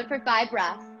 hold it for 5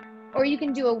 breaths, or you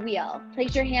can do a wheel.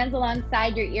 Place your hands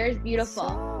alongside your ears,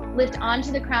 beautiful. Lift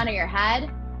onto the crown of your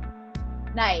head.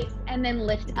 Nice, and then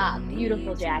lift up.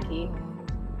 Beautiful, Jackie.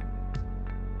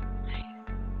 Nice.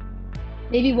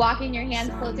 Maybe walking your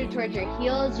hands closer towards your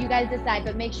heels. You guys decide,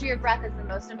 but make sure your breath is the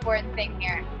most important thing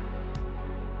here.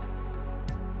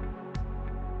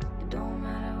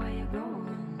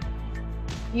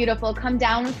 Beautiful. Come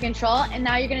down with control. And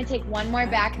now you're going to take 1 more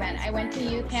back bend. I went to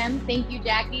you, Kim. Thank you,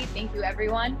 Jackie. Thank you,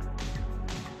 everyone.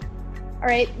 All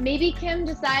right. Maybe Kim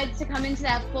decides to come into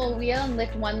that full wheel and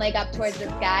lift 1 leg up towards the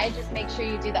sky. Just make sure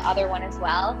you do the other one as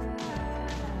well.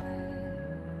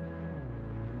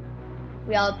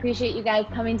 We all appreciate you guys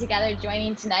coming together,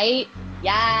 joining tonight.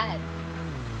 Yes.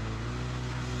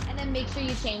 And then make sure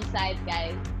you change sides,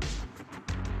 guys.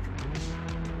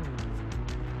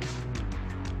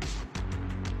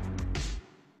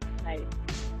 Nice.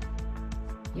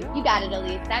 You got it,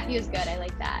 Elise. That feels good. I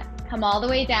like that. Come all the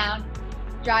way down.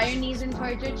 Draw your knees in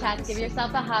towards your chest. Give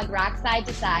yourself a hug. Rock side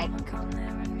to side.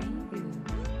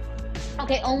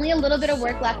 Okay, only a little bit of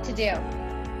work left to do.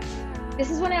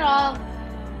 This is when a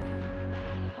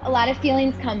lot of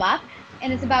feelings come up,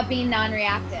 and it's about being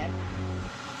non-reactive.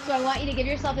 So I want you to give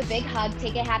yourself a big hug.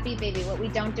 Take a happy baby. What we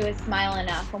don't do is smile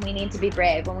enough when we need to be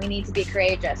brave, when we need to be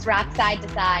courageous. Rock side to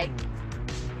side.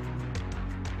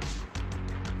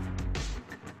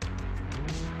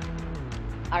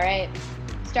 All right,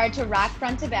 start to rock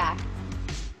front to back.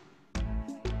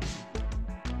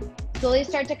 Slowly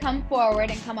start to come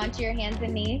forward and come onto your hands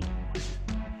and knees.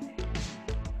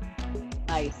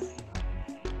 Nice.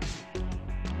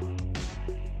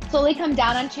 Slowly come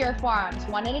down onto your forearms,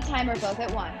 1 at a time or both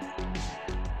at once.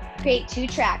 Create 2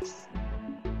 tracks.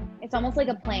 It's almost like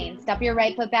a plane. Step your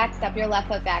right foot back, step your left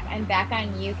foot back. I'm back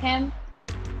on you, Kim.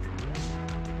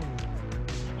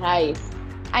 Nice.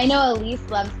 I know Elise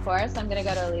loves core, so I'm gonna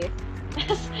go to Elise.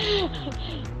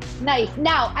 Nice.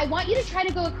 Now, I want you to try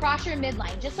to go across your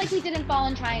midline, just like we did in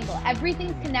fallen triangle.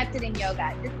 Everything's connected in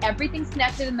yoga. Everything's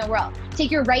connected in the world.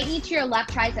 Take your right knee to your left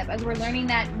tricep, as we're learning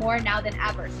that more now than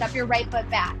ever. Step your right foot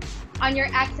back. On your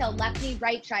exhale, left knee,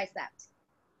 right tricep.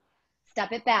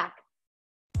 Step it back.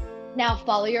 Now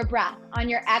follow your breath. On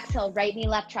your exhale, right knee,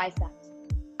 left tricep.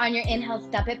 On your inhale,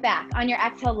 step it back. On your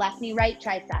exhale, left knee, right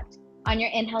tricep. On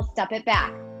your inhale, step it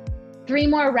back. 3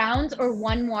 more rounds or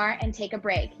 1 more and take a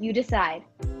break. You decide.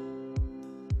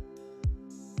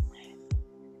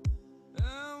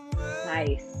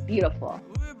 Nice. Beautiful.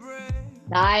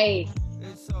 Nice.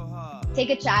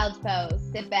 Take a child's pose.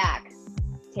 Sit back.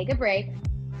 Take a break.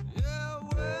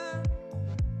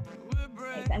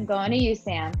 Nice. I'm going to you,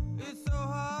 Sam.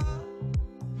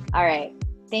 All right.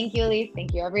 Thank you, Elise.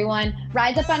 Thank you, everyone.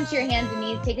 Rise up onto your hands and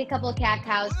knees. Take a couple of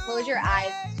cat-cows. Close your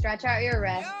eyes. Stretch out your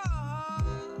wrists.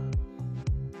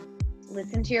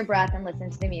 Listen to your breath and listen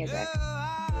to the music.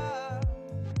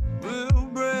 Will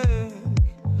break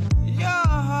your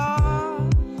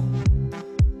heart.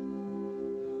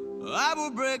 I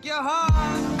will break your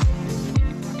heart.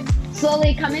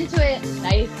 Slowly come into it.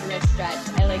 Nice wrist stretch.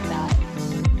 I like that.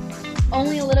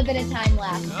 Only a little bit of time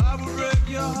left.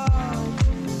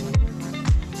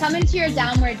 Come into your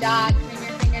downward dog. Turn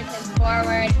your fingertips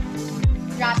forward.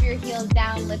 Drop your heels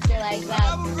down. Lift your legs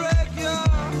up.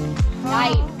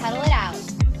 Nice. Pedal it out.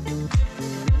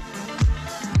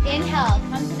 Inhale.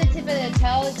 Come to the tip of the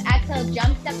toes. Exhale.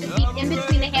 Jump step the feet in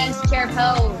between the hands. Chair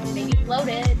pose. Maybe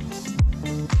floated.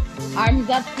 Arms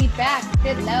up, feet back.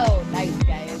 Sit low. Nice,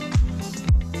 guys.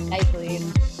 Nice lead.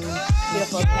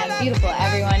 Beautiful, Ken. Beautiful,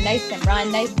 everyone. Nice and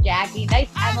run. Nice, Jackie. Nice,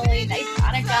 Emily. Nice,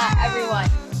 Monica. Everyone.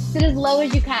 Sit as low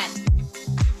as you can.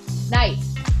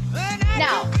 Nice.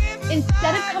 Now,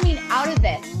 instead of coming out of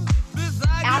this,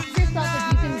 ask yourself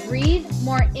if you can breathe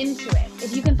more into it.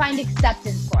 If you can find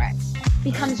acceptance for it.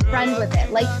 Becomes friends with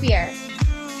it, like fear.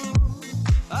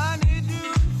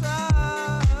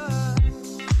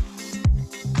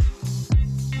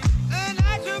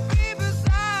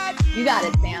 You got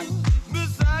it, Sam.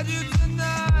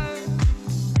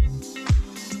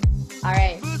 All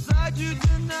right.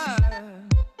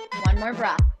 One more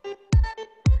breath.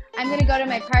 I'm going to go to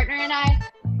my partner and I.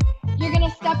 You're going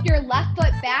to step your left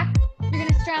foot back. You're going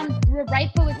to strand your right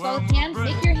foot with both hands.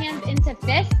 Make your hands into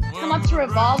fists. Come up to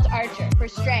revolved archer for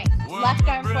strength. Left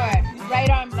arm forward. Right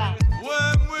arm bent.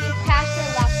 Just pass your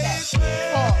left fist.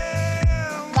 Hold.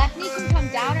 Left knee can come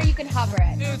down or you can hover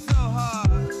it.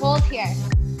 Hold here.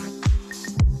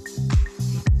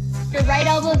 Your right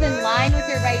elbow is in line with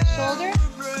your right shoulder.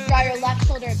 Draw your left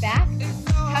shoulder back.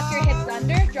 Tuck your hips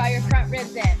under. Draw your front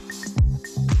ribs in.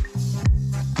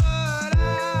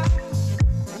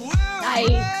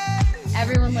 Nice.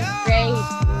 Everyone looks great.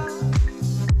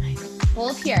 Nice.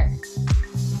 Hold here.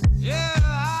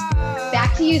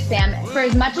 Back to you, Sam. For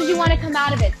as much as you want to come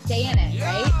out of it, stay in it,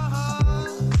 right?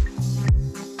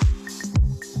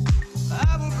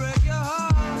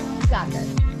 You got this.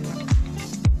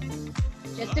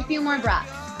 Just a few more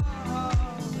breaths.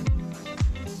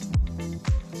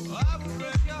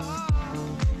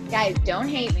 Guys, don't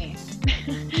hate me.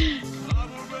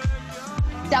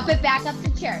 Step it back up to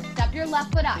chair. Step your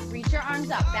left foot up. Reach your arms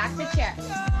up. Back to chair.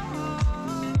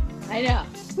 I know.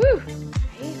 Woo.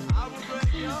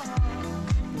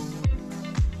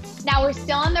 Now we're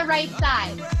still on the right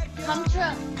side. Come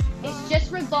to, it's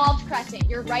just revolved crescent.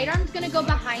 Your right arm's gonna go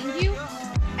behind you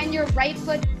and your right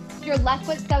foot, your left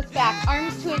foot steps back.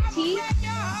 Arms to a T.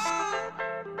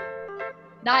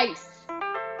 Nice.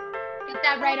 Get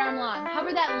that right arm long.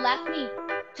 Hover that left knee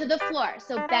to the floor.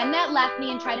 So bend that left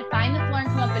knee and try to find the floor and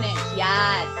come up an inch.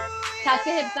 Yes. Tuck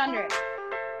the hips under.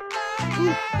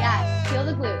 Ooh, yes. Feel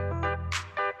the glutes.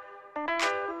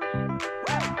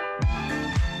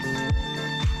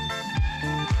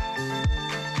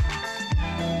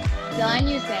 Still on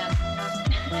you, Sam.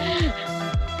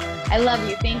 I love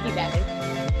you. Thank you, guys.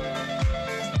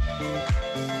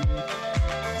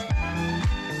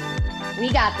 We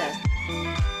got this.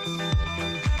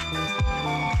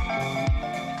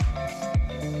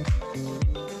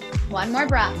 One more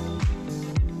breath.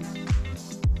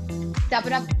 Step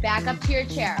it up, back up to your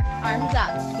chair. Arms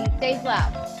up, feet stays low.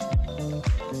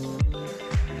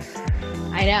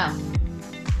 I know.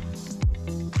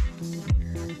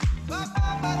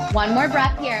 One more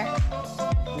breath here.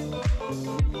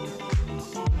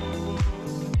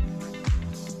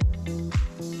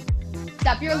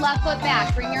 Step your left foot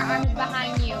back. Bring your arms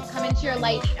behind you. Come into your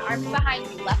lightning. Arms behind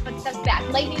you. Left foot steps back.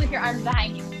 Lightning with your arms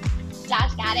behind you.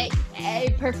 Josh got it.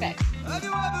 Hey, perfect.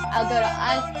 I'll go to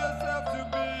us.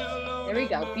 There we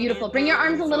go. Beautiful. Bring your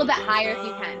arms a little bit higher if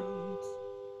you can.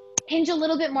 Hinge a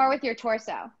little bit more with your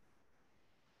torso.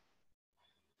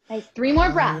 Nice. 3 more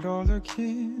breaths.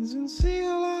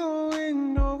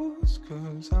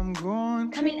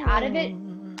 Coming out of it,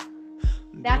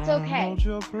 that's okay.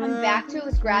 Come back to it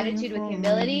with gratitude, with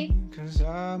humility,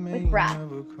 with breath.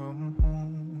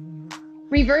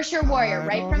 Reverse your warrior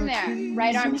right from there.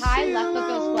 Right arm high, left foot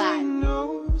goes flat.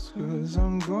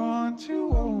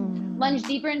 Lunge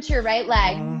deeper into your right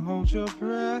leg.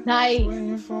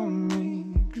 Nice.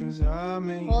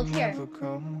 Hold here.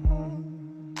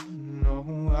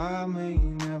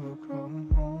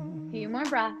 Few more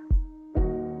breaths.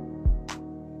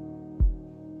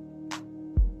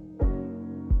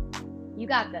 You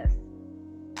got this.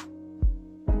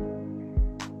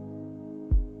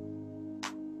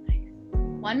 Nice.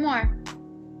 One more.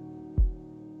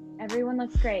 Everyone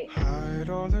looks great.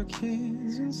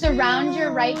 Surround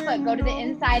your right foot. Go to the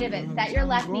inside of it. Set your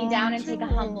left knee down and take a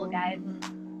humble, guys.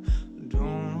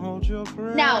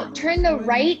 Now, turn the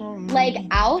right leg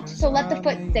out, so let the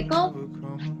foot sickle.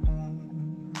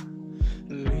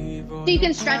 So you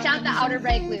can stretch out the outer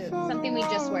right glute, something we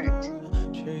just worked.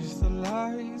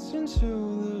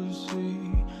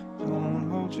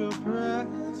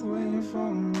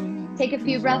 Take a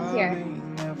few breaths here.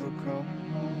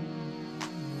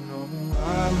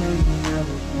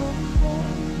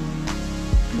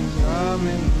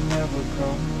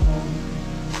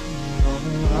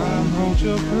 Hold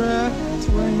your breath,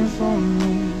 waiting for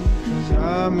me, 'cause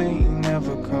I may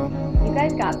never come home. You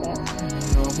guys got this.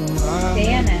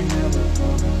 Stay in it.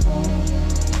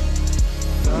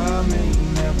 I may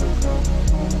never come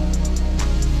home.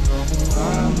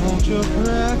 Hold your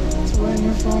breath,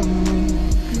 waiting for me,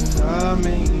 'cause I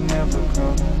may never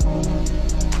come home.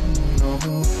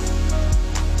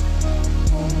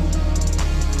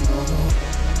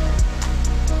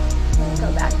 Go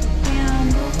back to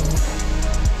stand.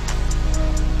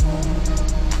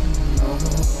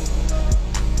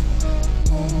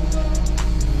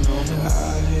 I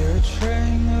hear a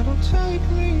train that'll take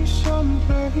me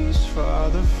someplace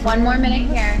farther. One more minute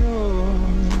here.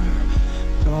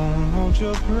 Don't hold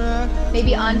your breath.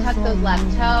 Maybe untuck those left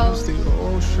toes. The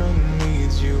ocean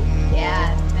needs you.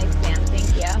 Yes, nice stand, thank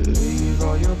you. Leave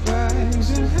all your bags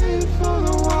and head for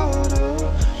the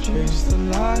water. Chase the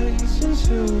lights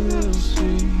into the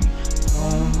sea.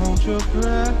 Don't hold your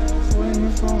breath,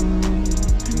 waiting for me,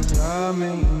 'cause I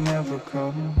may never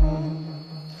come home.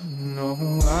 No,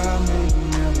 I may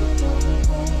never come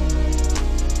home.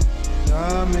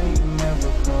 I may never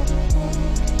come home.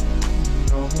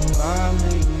 No, I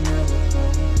may never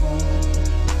come home.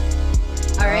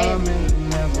 All right. I may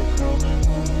never come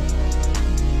home.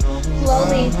 No,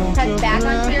 Slowly press back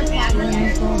onto your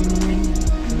passenger.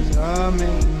 I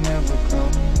may never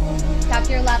come home. Stop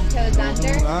your left toes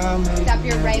under. Step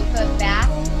your right foot back.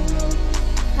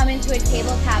 Come into a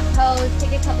tabletop pose.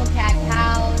 Take a couple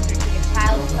cat-cows or take a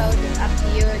child's pose. It's up to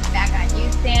you. It's back on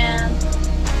you stand.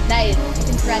 Nice. You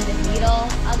can thread the needle.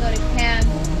 I'll go to Kim.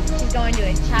 She's going to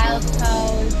a child's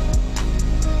pose.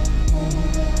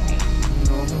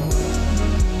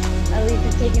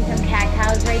 Elisa's taking some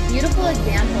cat-cows, right? Beautiful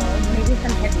examples. Maybe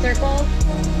some hip circles.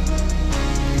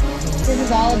 This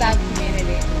is all about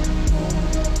community.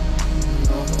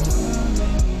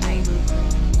 Nice.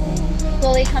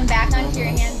 Slowly come back onto your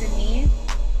hands and knees.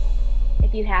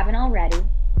 If you haven't already,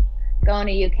 going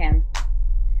to you, Kim.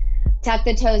 Tuck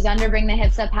the toes under, bring the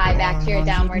hips up high, back to your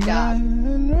downward dog.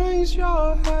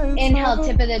 Inhale,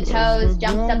 tip of the toes,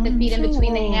 jump up the feet in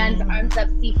between the hands, arms up,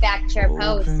 seat back, chair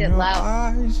pose, sit low.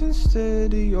 Eyes and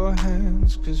steady your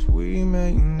hands, 'cause we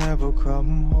may never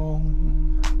come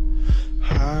home.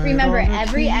 Remember,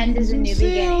 every end is a new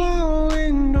beginning.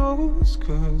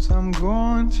 'Cause I'm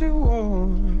going to war.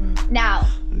 Now,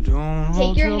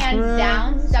 take your hands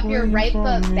down, step your right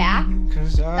foot back,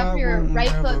 step your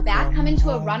right foot back, come into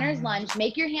a runner's lunge,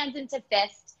 make your hands into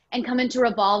fists, and come into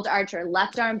revolved archer.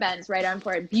 Left arm bends, right arm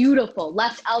forward. Beautiful.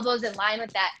 Left elbows in line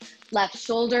with that left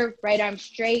shoulder, right arm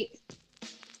straight.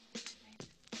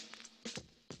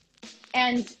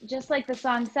 And just like the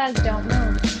song says, don't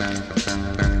move.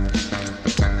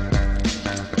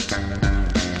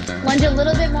 Lunge a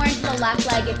little bit more into the left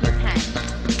leg if you can.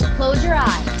 Close your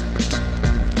eyes.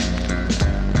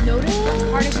 Notice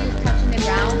what part of you is touching the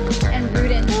ground and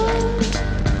root into it.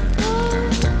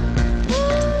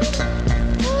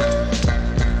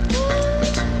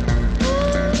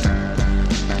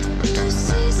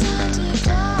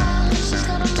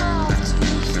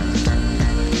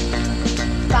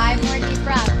 Five more deep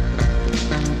breaths.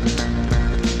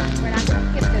 We're not going to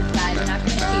skip this side. We're not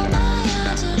going to cheat it.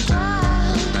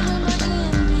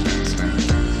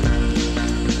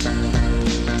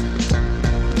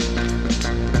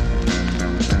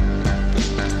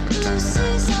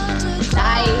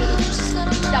 Nice.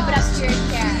 Step it up to your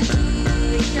chair.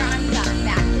 Reach your arms up.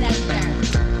 Back to that chair.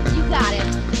 You got it.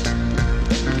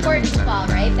 It's important to fall,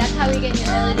 right? That's how we get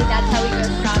humility. That's how we grow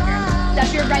stronger. Step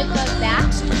your right foot back.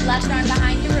 Left arm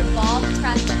behind you. Revolve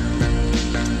crescent.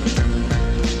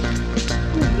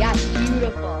 Ooh, yes,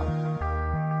 beautiful.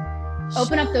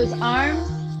 Open up those arms.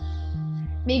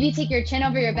 Maybe take your chin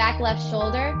over your back left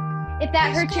shoulder. If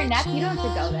that hurts your neck, you don't have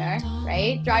to go there,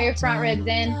 right? Draw your front ribs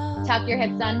in, tuck your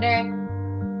hips under.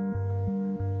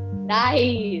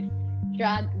 Nice.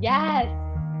 Draw, yes.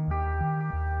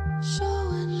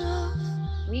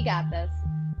 We got this.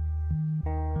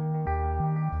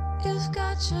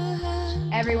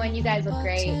 Everyone, you guys look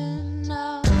great.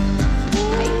 Nice.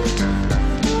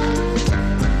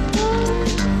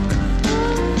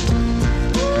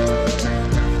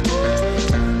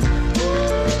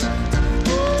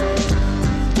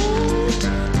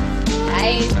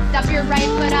 Nice. Step your right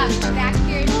foot up, back to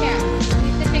your chair.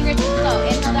 Use the fingertips low.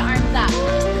 Inhale the arms up.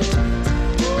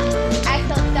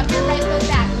 Exhale, step your right foot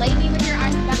back. Light knee with your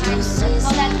arms behind you. Let's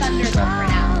call that thunderbolt for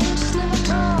now.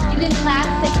 You can clasp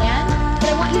the hands.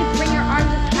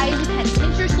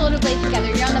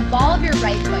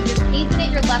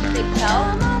 left big toe.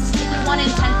 If you want to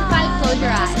intensify, close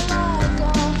your eyes.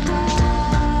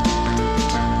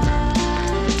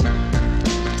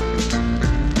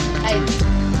 Nice.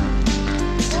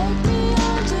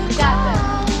 You got this.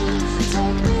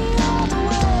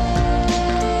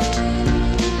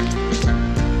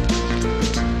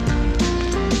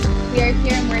 We are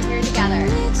here and we're here together.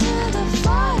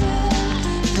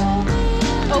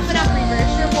 Open up,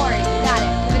 reverse your warrior. You got it.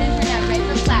 Pivot into that right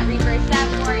foot flat. Reverse that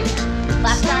warrior.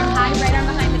 Left arm high, right arm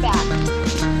behind the back.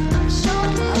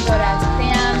 I'll go to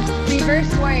Sam.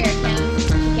 Reverse warrior, Kim.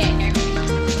 She can't hear me.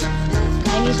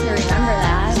 I need to remember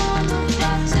that.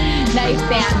 Nice,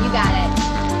 Sam. You got it.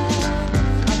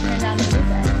 I'll turn down the music.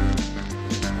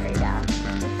 There you go.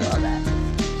 Just a little bit.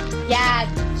 Yeah.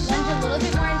 Lunge a little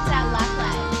bit more into that left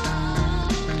leg.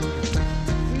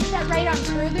 Reach that right arm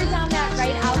further down that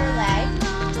right outer leg.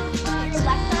 Your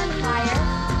left arm higher.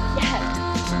 Yes.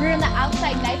 You're on the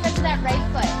outside. Knife into that right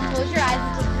foot. Close your eyes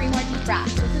and take 3 more deep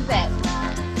breaths. This is it.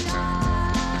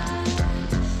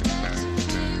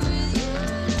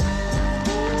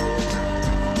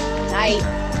 Nice.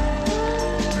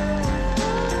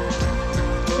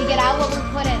 We get out what we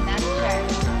put in, that's sure.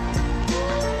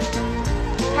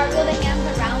 Cartwheel the hands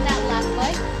around that left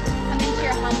foot. Come into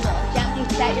your humble. Gently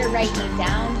set your right knee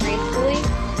down gracefully.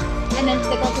 And then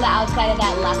sickle to the outside of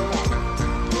that left foot.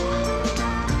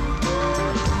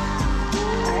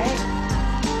 Alright.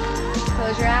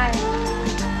 Close your eyes.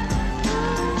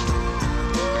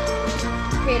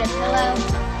 Create a pillow.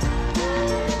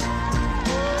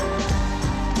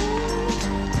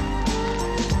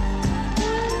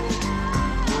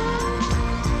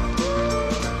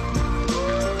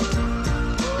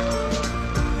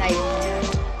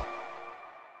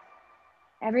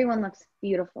 Everyone looks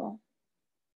beautiful.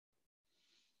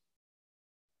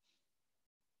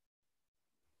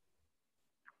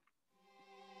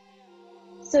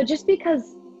 So just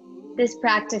because this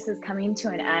practice is coming to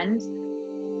an end,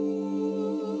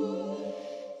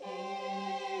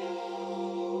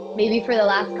 maybe for the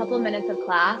last couple of minutes of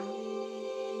class,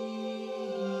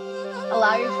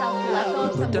 allow yourself to let go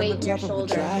of some weight in your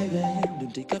shoulders,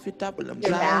 your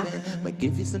back. Might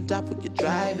give you some top when you're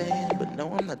driving, but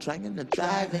no, I'm not trying to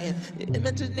drive in. Your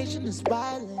imagination is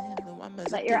violent.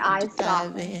 Let your eyes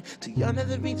soften. To your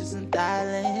other regions and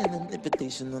dialing, an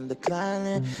invitation on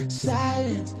declining.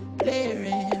 Silence,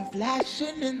 blaring,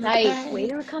 flashing in the Nice. Way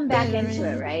to come back into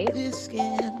it, right? It's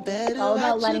all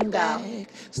about letting go.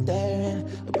 Staring,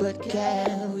 but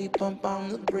can we pump on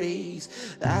the breeze?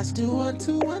 I still want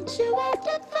you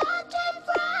after 5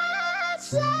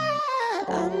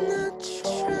 I'm not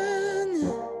trying.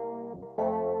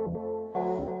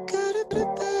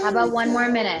 How about 1 more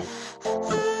minute?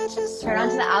 Turn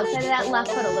onto the outside of that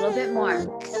left foot a little bit more.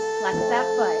 Flex that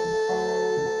foot.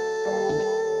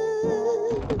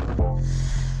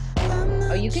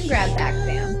 Oh, you can grab back,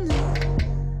 Sam.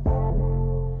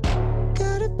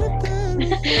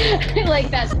 I like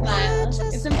that smile.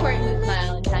 It's important to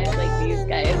smile in times like these,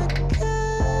 guys.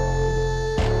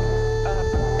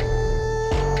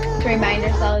 To remind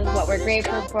ourselves what we're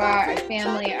grateful for, our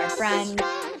family, our friends.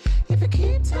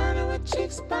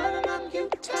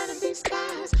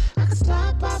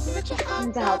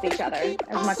 And to help each other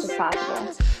as much as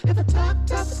possible.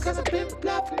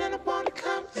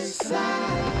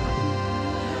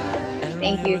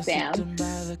 Thank you, Sam.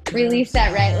 Release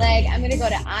that right leg. I'm going to go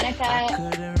to Annika.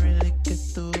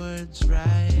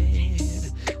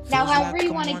 Now, however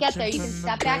you want to get there, you can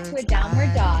step back to a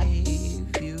downward dog.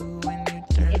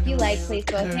 If you like, place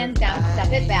both hands down,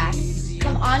 step it back.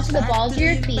 Come onto the balls of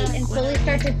your feet and slowly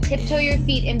start to tiptoe your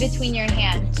feet in between your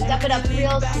hands. Step it up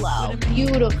real slow.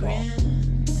 Beautiful.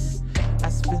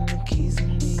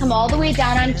 Come all the way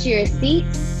down onto your seat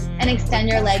and extend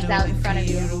your legs out in front of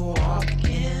you.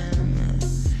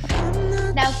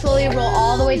 Now slowly roll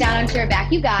all the way down onto your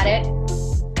back. You got it.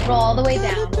 Roll all the way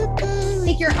down.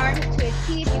 Take your arms to a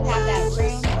T if you have that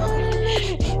room.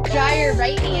 Draw your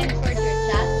right knee in towards your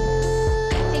chest.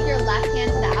 Take your left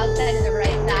hand to the outside of the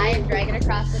right thigh and drag it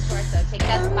across the torso. Take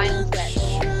that spinal twist.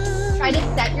 Try to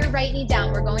set your right knee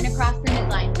down. We're going across the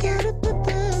midline here.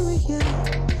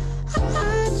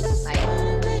 Nice.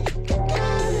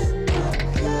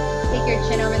 Take your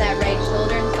chin over that right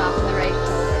shoulder and soften the right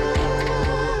shoulder.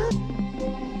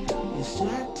 You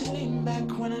start to lean back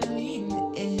when I lean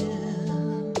in.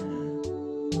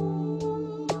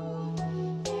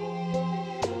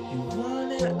 You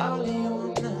want it all, you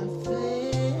want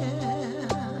nothing.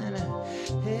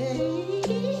 Hey,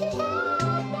 you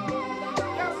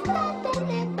start to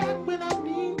lean back when I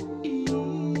lean in.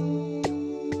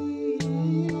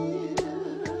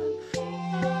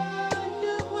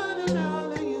 You want it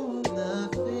all, you want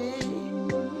nothing.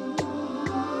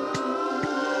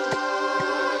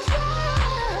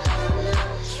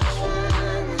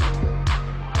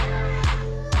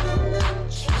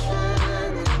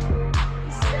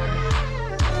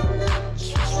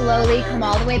 Slowly come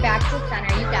all the way back to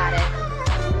center. You got it.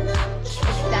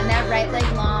 Extend that right leg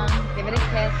long. Give it a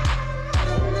kiss.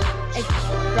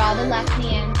 Draw the left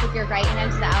knee in. Take your right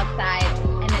hand to the outside.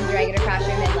 And then drag it across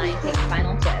your midline. Take the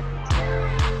final twist.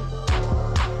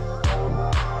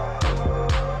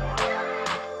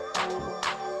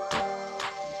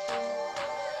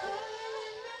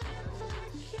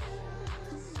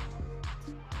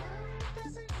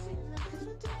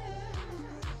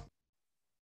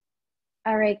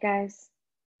 All right, guys.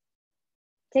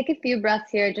 Take a few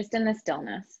breaths here, just in the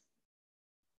stillness,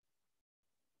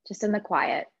 just in the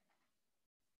quiet.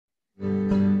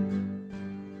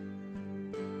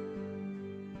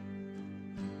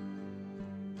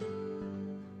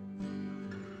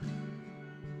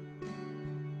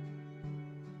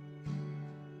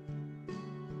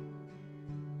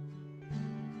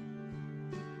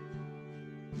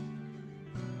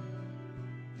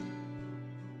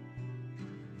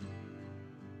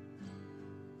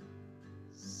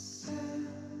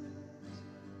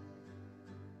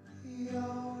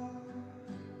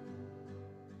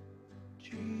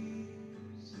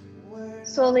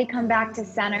 Slowly come back to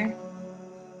center.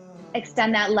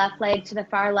 Extend that left leg to the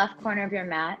far left corner of your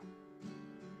mat.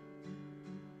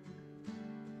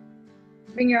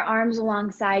 Bring your arms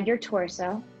alongside your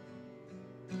torso.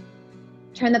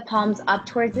 Turn the palms up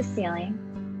towards the ceiling.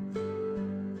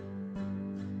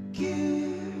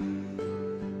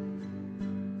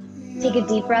 Take a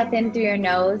deep breath in through your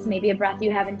nose, maybe a breath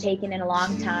you haven't taken in a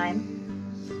long time.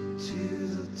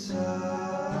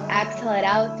 Exhale it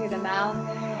out through the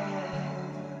mouth.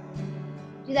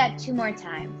 Do that 2 more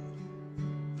times.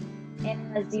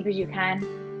 Inhale as deep as you can.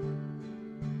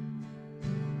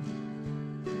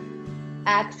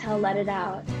 Exhale, let it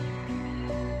out.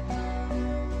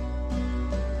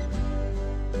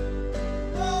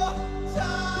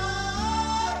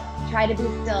 Try to be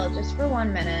still just for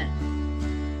 1 minute.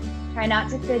 Try not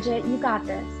to fidget, you got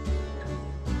this.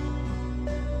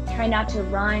 Try not to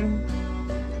run.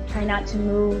 Try not to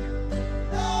move.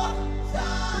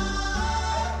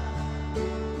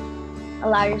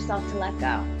 Allow yourself to let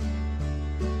go.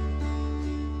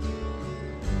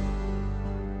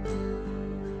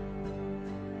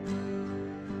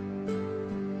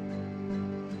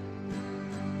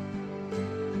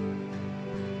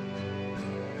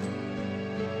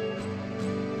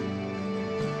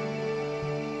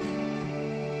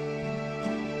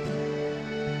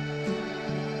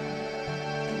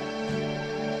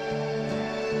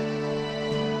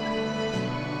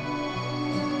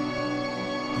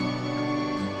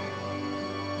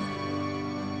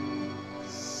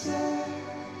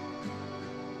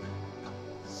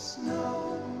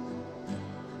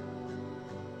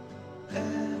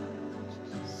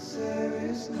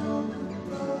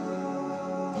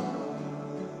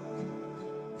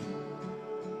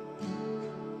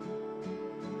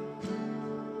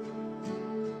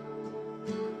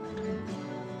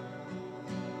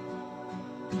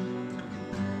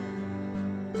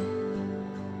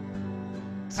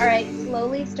 All right,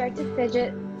 slowly start to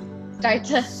fidget. Start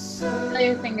to wiggle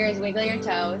your fingers, wiggle your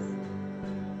toes.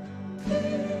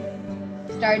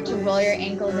 Start to roll your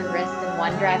ankles and wrists in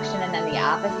one direction and then the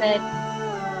opposite.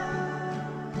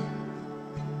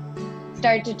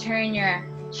 Start to turn your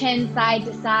chin side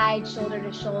to side, shoulder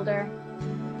to shoulder.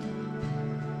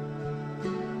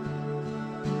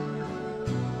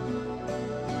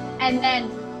 And then,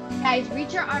 guys,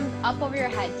 reach your arms up over your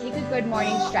head. Take a good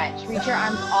morning stretch. Reach your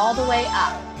arms all the way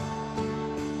up.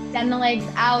 Extend the legs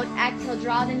out. Exhale,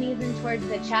 draw the knees in towards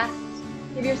the chest.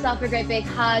 Give yourself a great big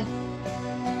hug.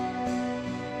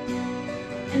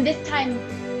 And this time,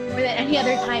 more than any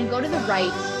other time, go to the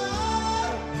right.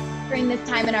 During this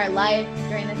time in our life,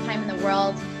 during this time in the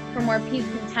world, for more peace,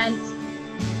 content.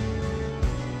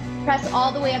 Press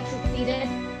all the way up to seated.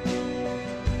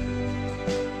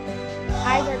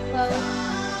 Eyes are closed.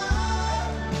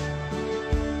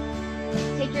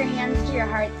 Take your hands to your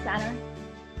heart center.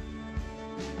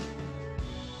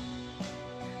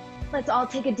 Let's all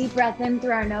take a deep breath in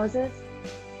through our noses.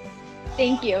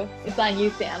 Thank you. It's on you,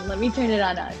 Sam. Let me turn it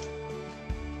on us.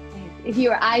 If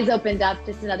your eyes opened up,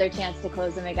 just another chance to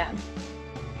close them again.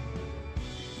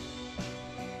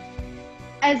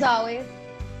 As always,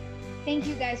 thank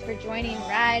you guys for joining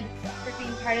Red, for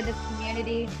being part of this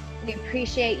community. We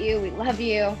appreciate you. We love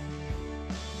you.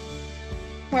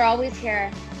 We're always here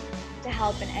to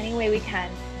help in any way we can.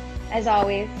 As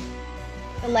always,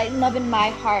 the light and love in my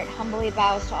heart humbly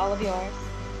bows to all of yours.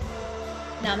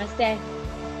 Namaste.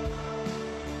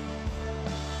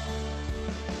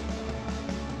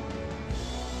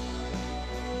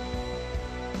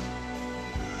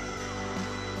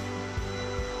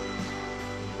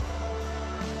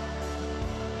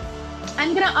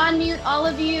 I'm gonna unmute all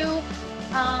of you.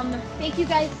 Thank you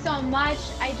guys so much.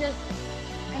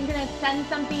 I'm gonna send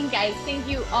something, guys. Thank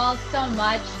you all so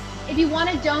much. If you want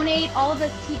to donate, all of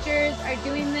us teachers are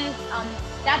doing this.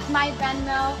 That's my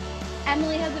Venmo.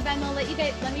 Emily has a Venmo. Let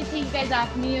me take you guys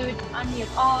off mute. Unmute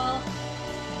all.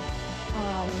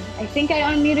 I think I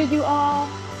unmuted you all.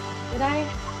 Did I?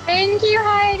 Thank you,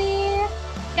 Heidi.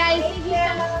 Guys, thank you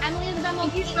so much. Emily has a Venmo.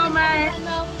 Thank you so much.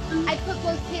 I put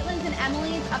both Caitlin's and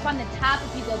Emily's up on the top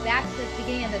if you go back to the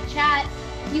beginning of the chat.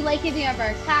 If you like any of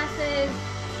our classes,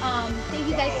 thank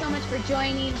you guys so much for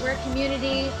joining. We're a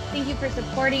community. Thank you for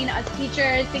supporting us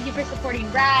teachers. Thank you for supporting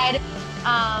Red.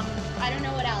 I don't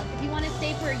know what else. If you want to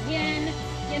stay for Yin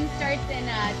starts in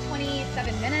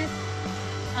 27 minutes.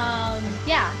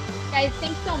 Yeah, guys,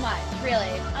 thanks so much,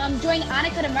 really. Join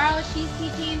Annika tomorrow. She's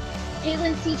teaching.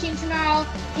 Caitlin's teaching tomorrow.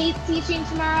 Kate's teaching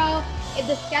tomorrow. If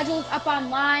the schedule's up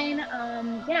online,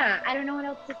 yeah, I don't know what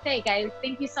else to say, guys.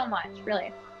 Thank you so much,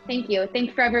 really. Thank you.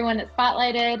 Thanks for everyone that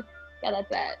spotlighted. Yeah,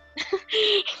 that's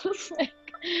it.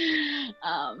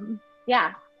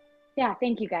 Yeah,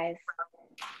 thank you, guys.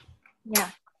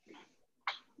 Yeah,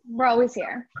 we're always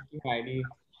here. Thank you, Heidi.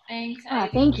 Thanks. Oh,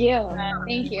 thank you.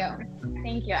 Thank you.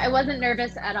 Thank you. I wasn't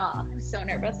nervous at all. I was so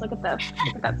nervous. Look at this.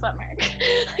 Look at that sweat mark.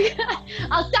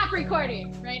 I'll stop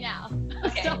recording right now.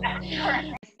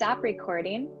 Okay. Stop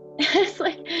recording.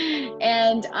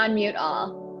 And unmute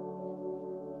all.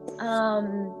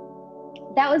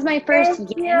 That was my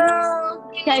first year.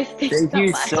 Guys, thank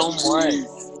you so much.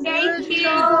 Thank you.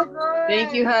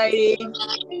 Thank you, Heidi.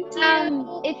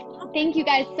 Thank you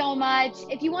guys so much.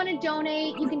 If you want to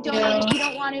donate, you can donate. If you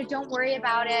don't want to, don't worry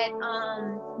about it.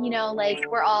 You know, like,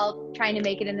 we're all trying to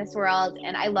make it in this world,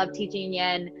 and I love teaching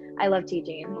Yin. I love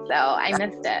teaching, so I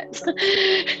missed it.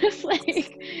 It's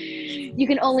like, you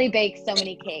can only bake so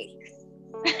many cakes.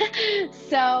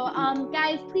 So,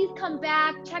 guys, please come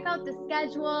back. Check out the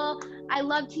schedule. I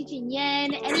love teaching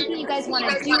Yin. Anything you guys want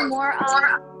to do more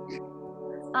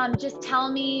of, just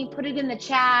tell me. Put it in the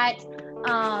chat.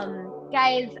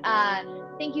 Guys,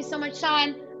 thank you so much,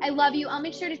 Sean. I love you. I'll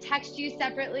make sure to text you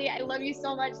separately. I love you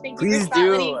so much. Thank you. Please for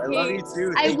do. I love you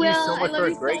too. Thank you so much for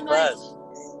a great class.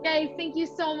 Guys, thank you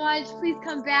so much. Please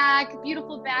come back.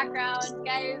 Beautiful background.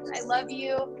 Guys, I love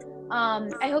you.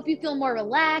 I hope you feel more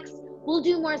relaxed. We'll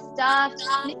do more stuff.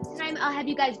 Next time, I'll have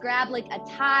you guys grab like a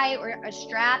tie or a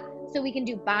strap so we can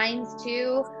do binds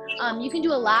too. You can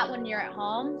do a lot when you're at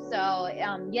home. So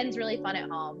Yin's really fun at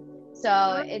home.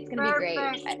 So it's going to be great.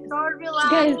 So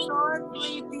relaxed, so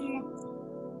sleepy.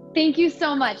 Thank you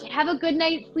so much. Have a good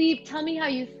night's sleep. Tell me how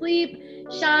you sleep.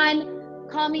 Sean,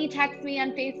 call me, text me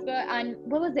on Facebook. On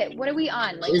what was it? What are we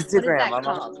on? Like, Instagram. What is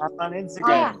that called? I'm on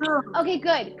Instagram. Oh, okay,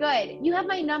 good. You have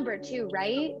my number too,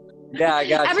 right? Yeah, I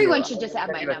got Everyone should just have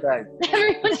my number.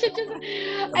 Everyone should just.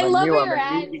 I love where you're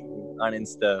at. On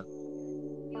Insta.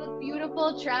 You look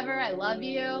beautiful, Trevor. I love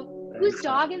you. Whose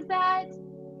dog is that?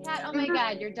 Cat. Oh my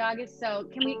God, your dog is so.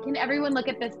 Can everyone look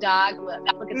at this dog? Look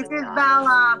at this. This is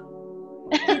Bella.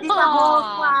 She did the whole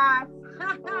class.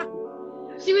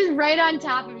 She was right on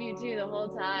top of you too the whole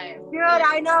time. Dude,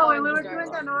 I know. When we were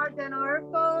doing the North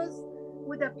pose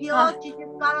with the pillow, she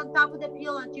just got on top of the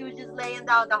pillow and she was just laying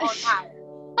down the whole time.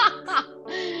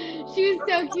 She was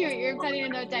so cute. You're petting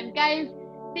in no time. Guys,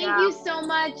 thank you so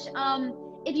much.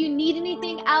 If you need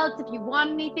anything else, if you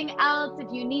want anything else,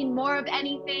 if you need more of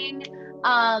anything,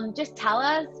 just tell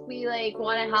us. We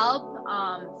want to help.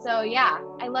 So yeah,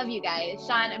 I love you guys.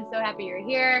 Sean, I'm so happy you're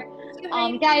here.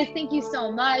 Guys, thank you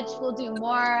so much. We'll do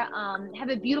more. Have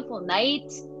a beautiful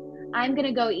night. I'm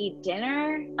gonna go eat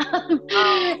dinner.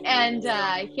 And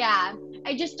yeah,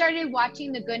 I just started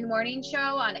watching the Good Morning Show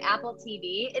on Apple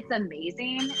TV. It's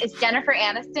amazing. It's Jennifer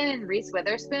Aniston and Reese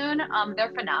Witherspoon.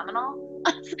 They're phenomenal.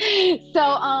 So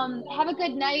have a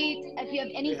good night. If you have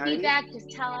any feedback, just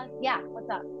tell us. Yeah, what's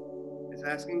up? It's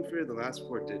asking for the last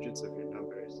 4 digits of your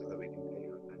number so that we can pay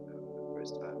you on that note the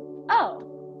first time. Oh,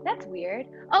 that's weird.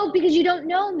 Oh, because you don't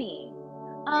know me.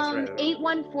 That's right,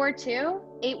 8142.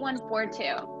 8142.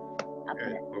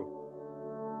 Okay,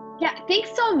 cool. Yeah,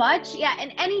 thanks so much. Yeah,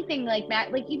 and anything like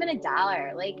that, like even $1.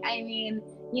 I mean,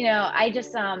 I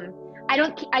just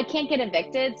I can't get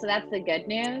evicted, so that's the good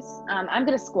news. I'm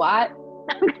gonna squat.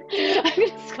 I'm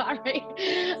gonna squat,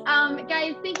 right?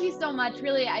 Guys, thank you so much.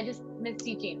 Really, I just miss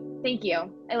teaching. Thank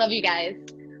you. I love you guys.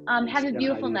 Have a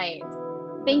beautiful night.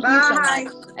 Thank you so much.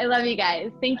 I love you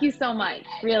guys. Thank you so much.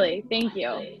 Really, thank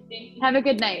you. Have a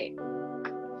good night.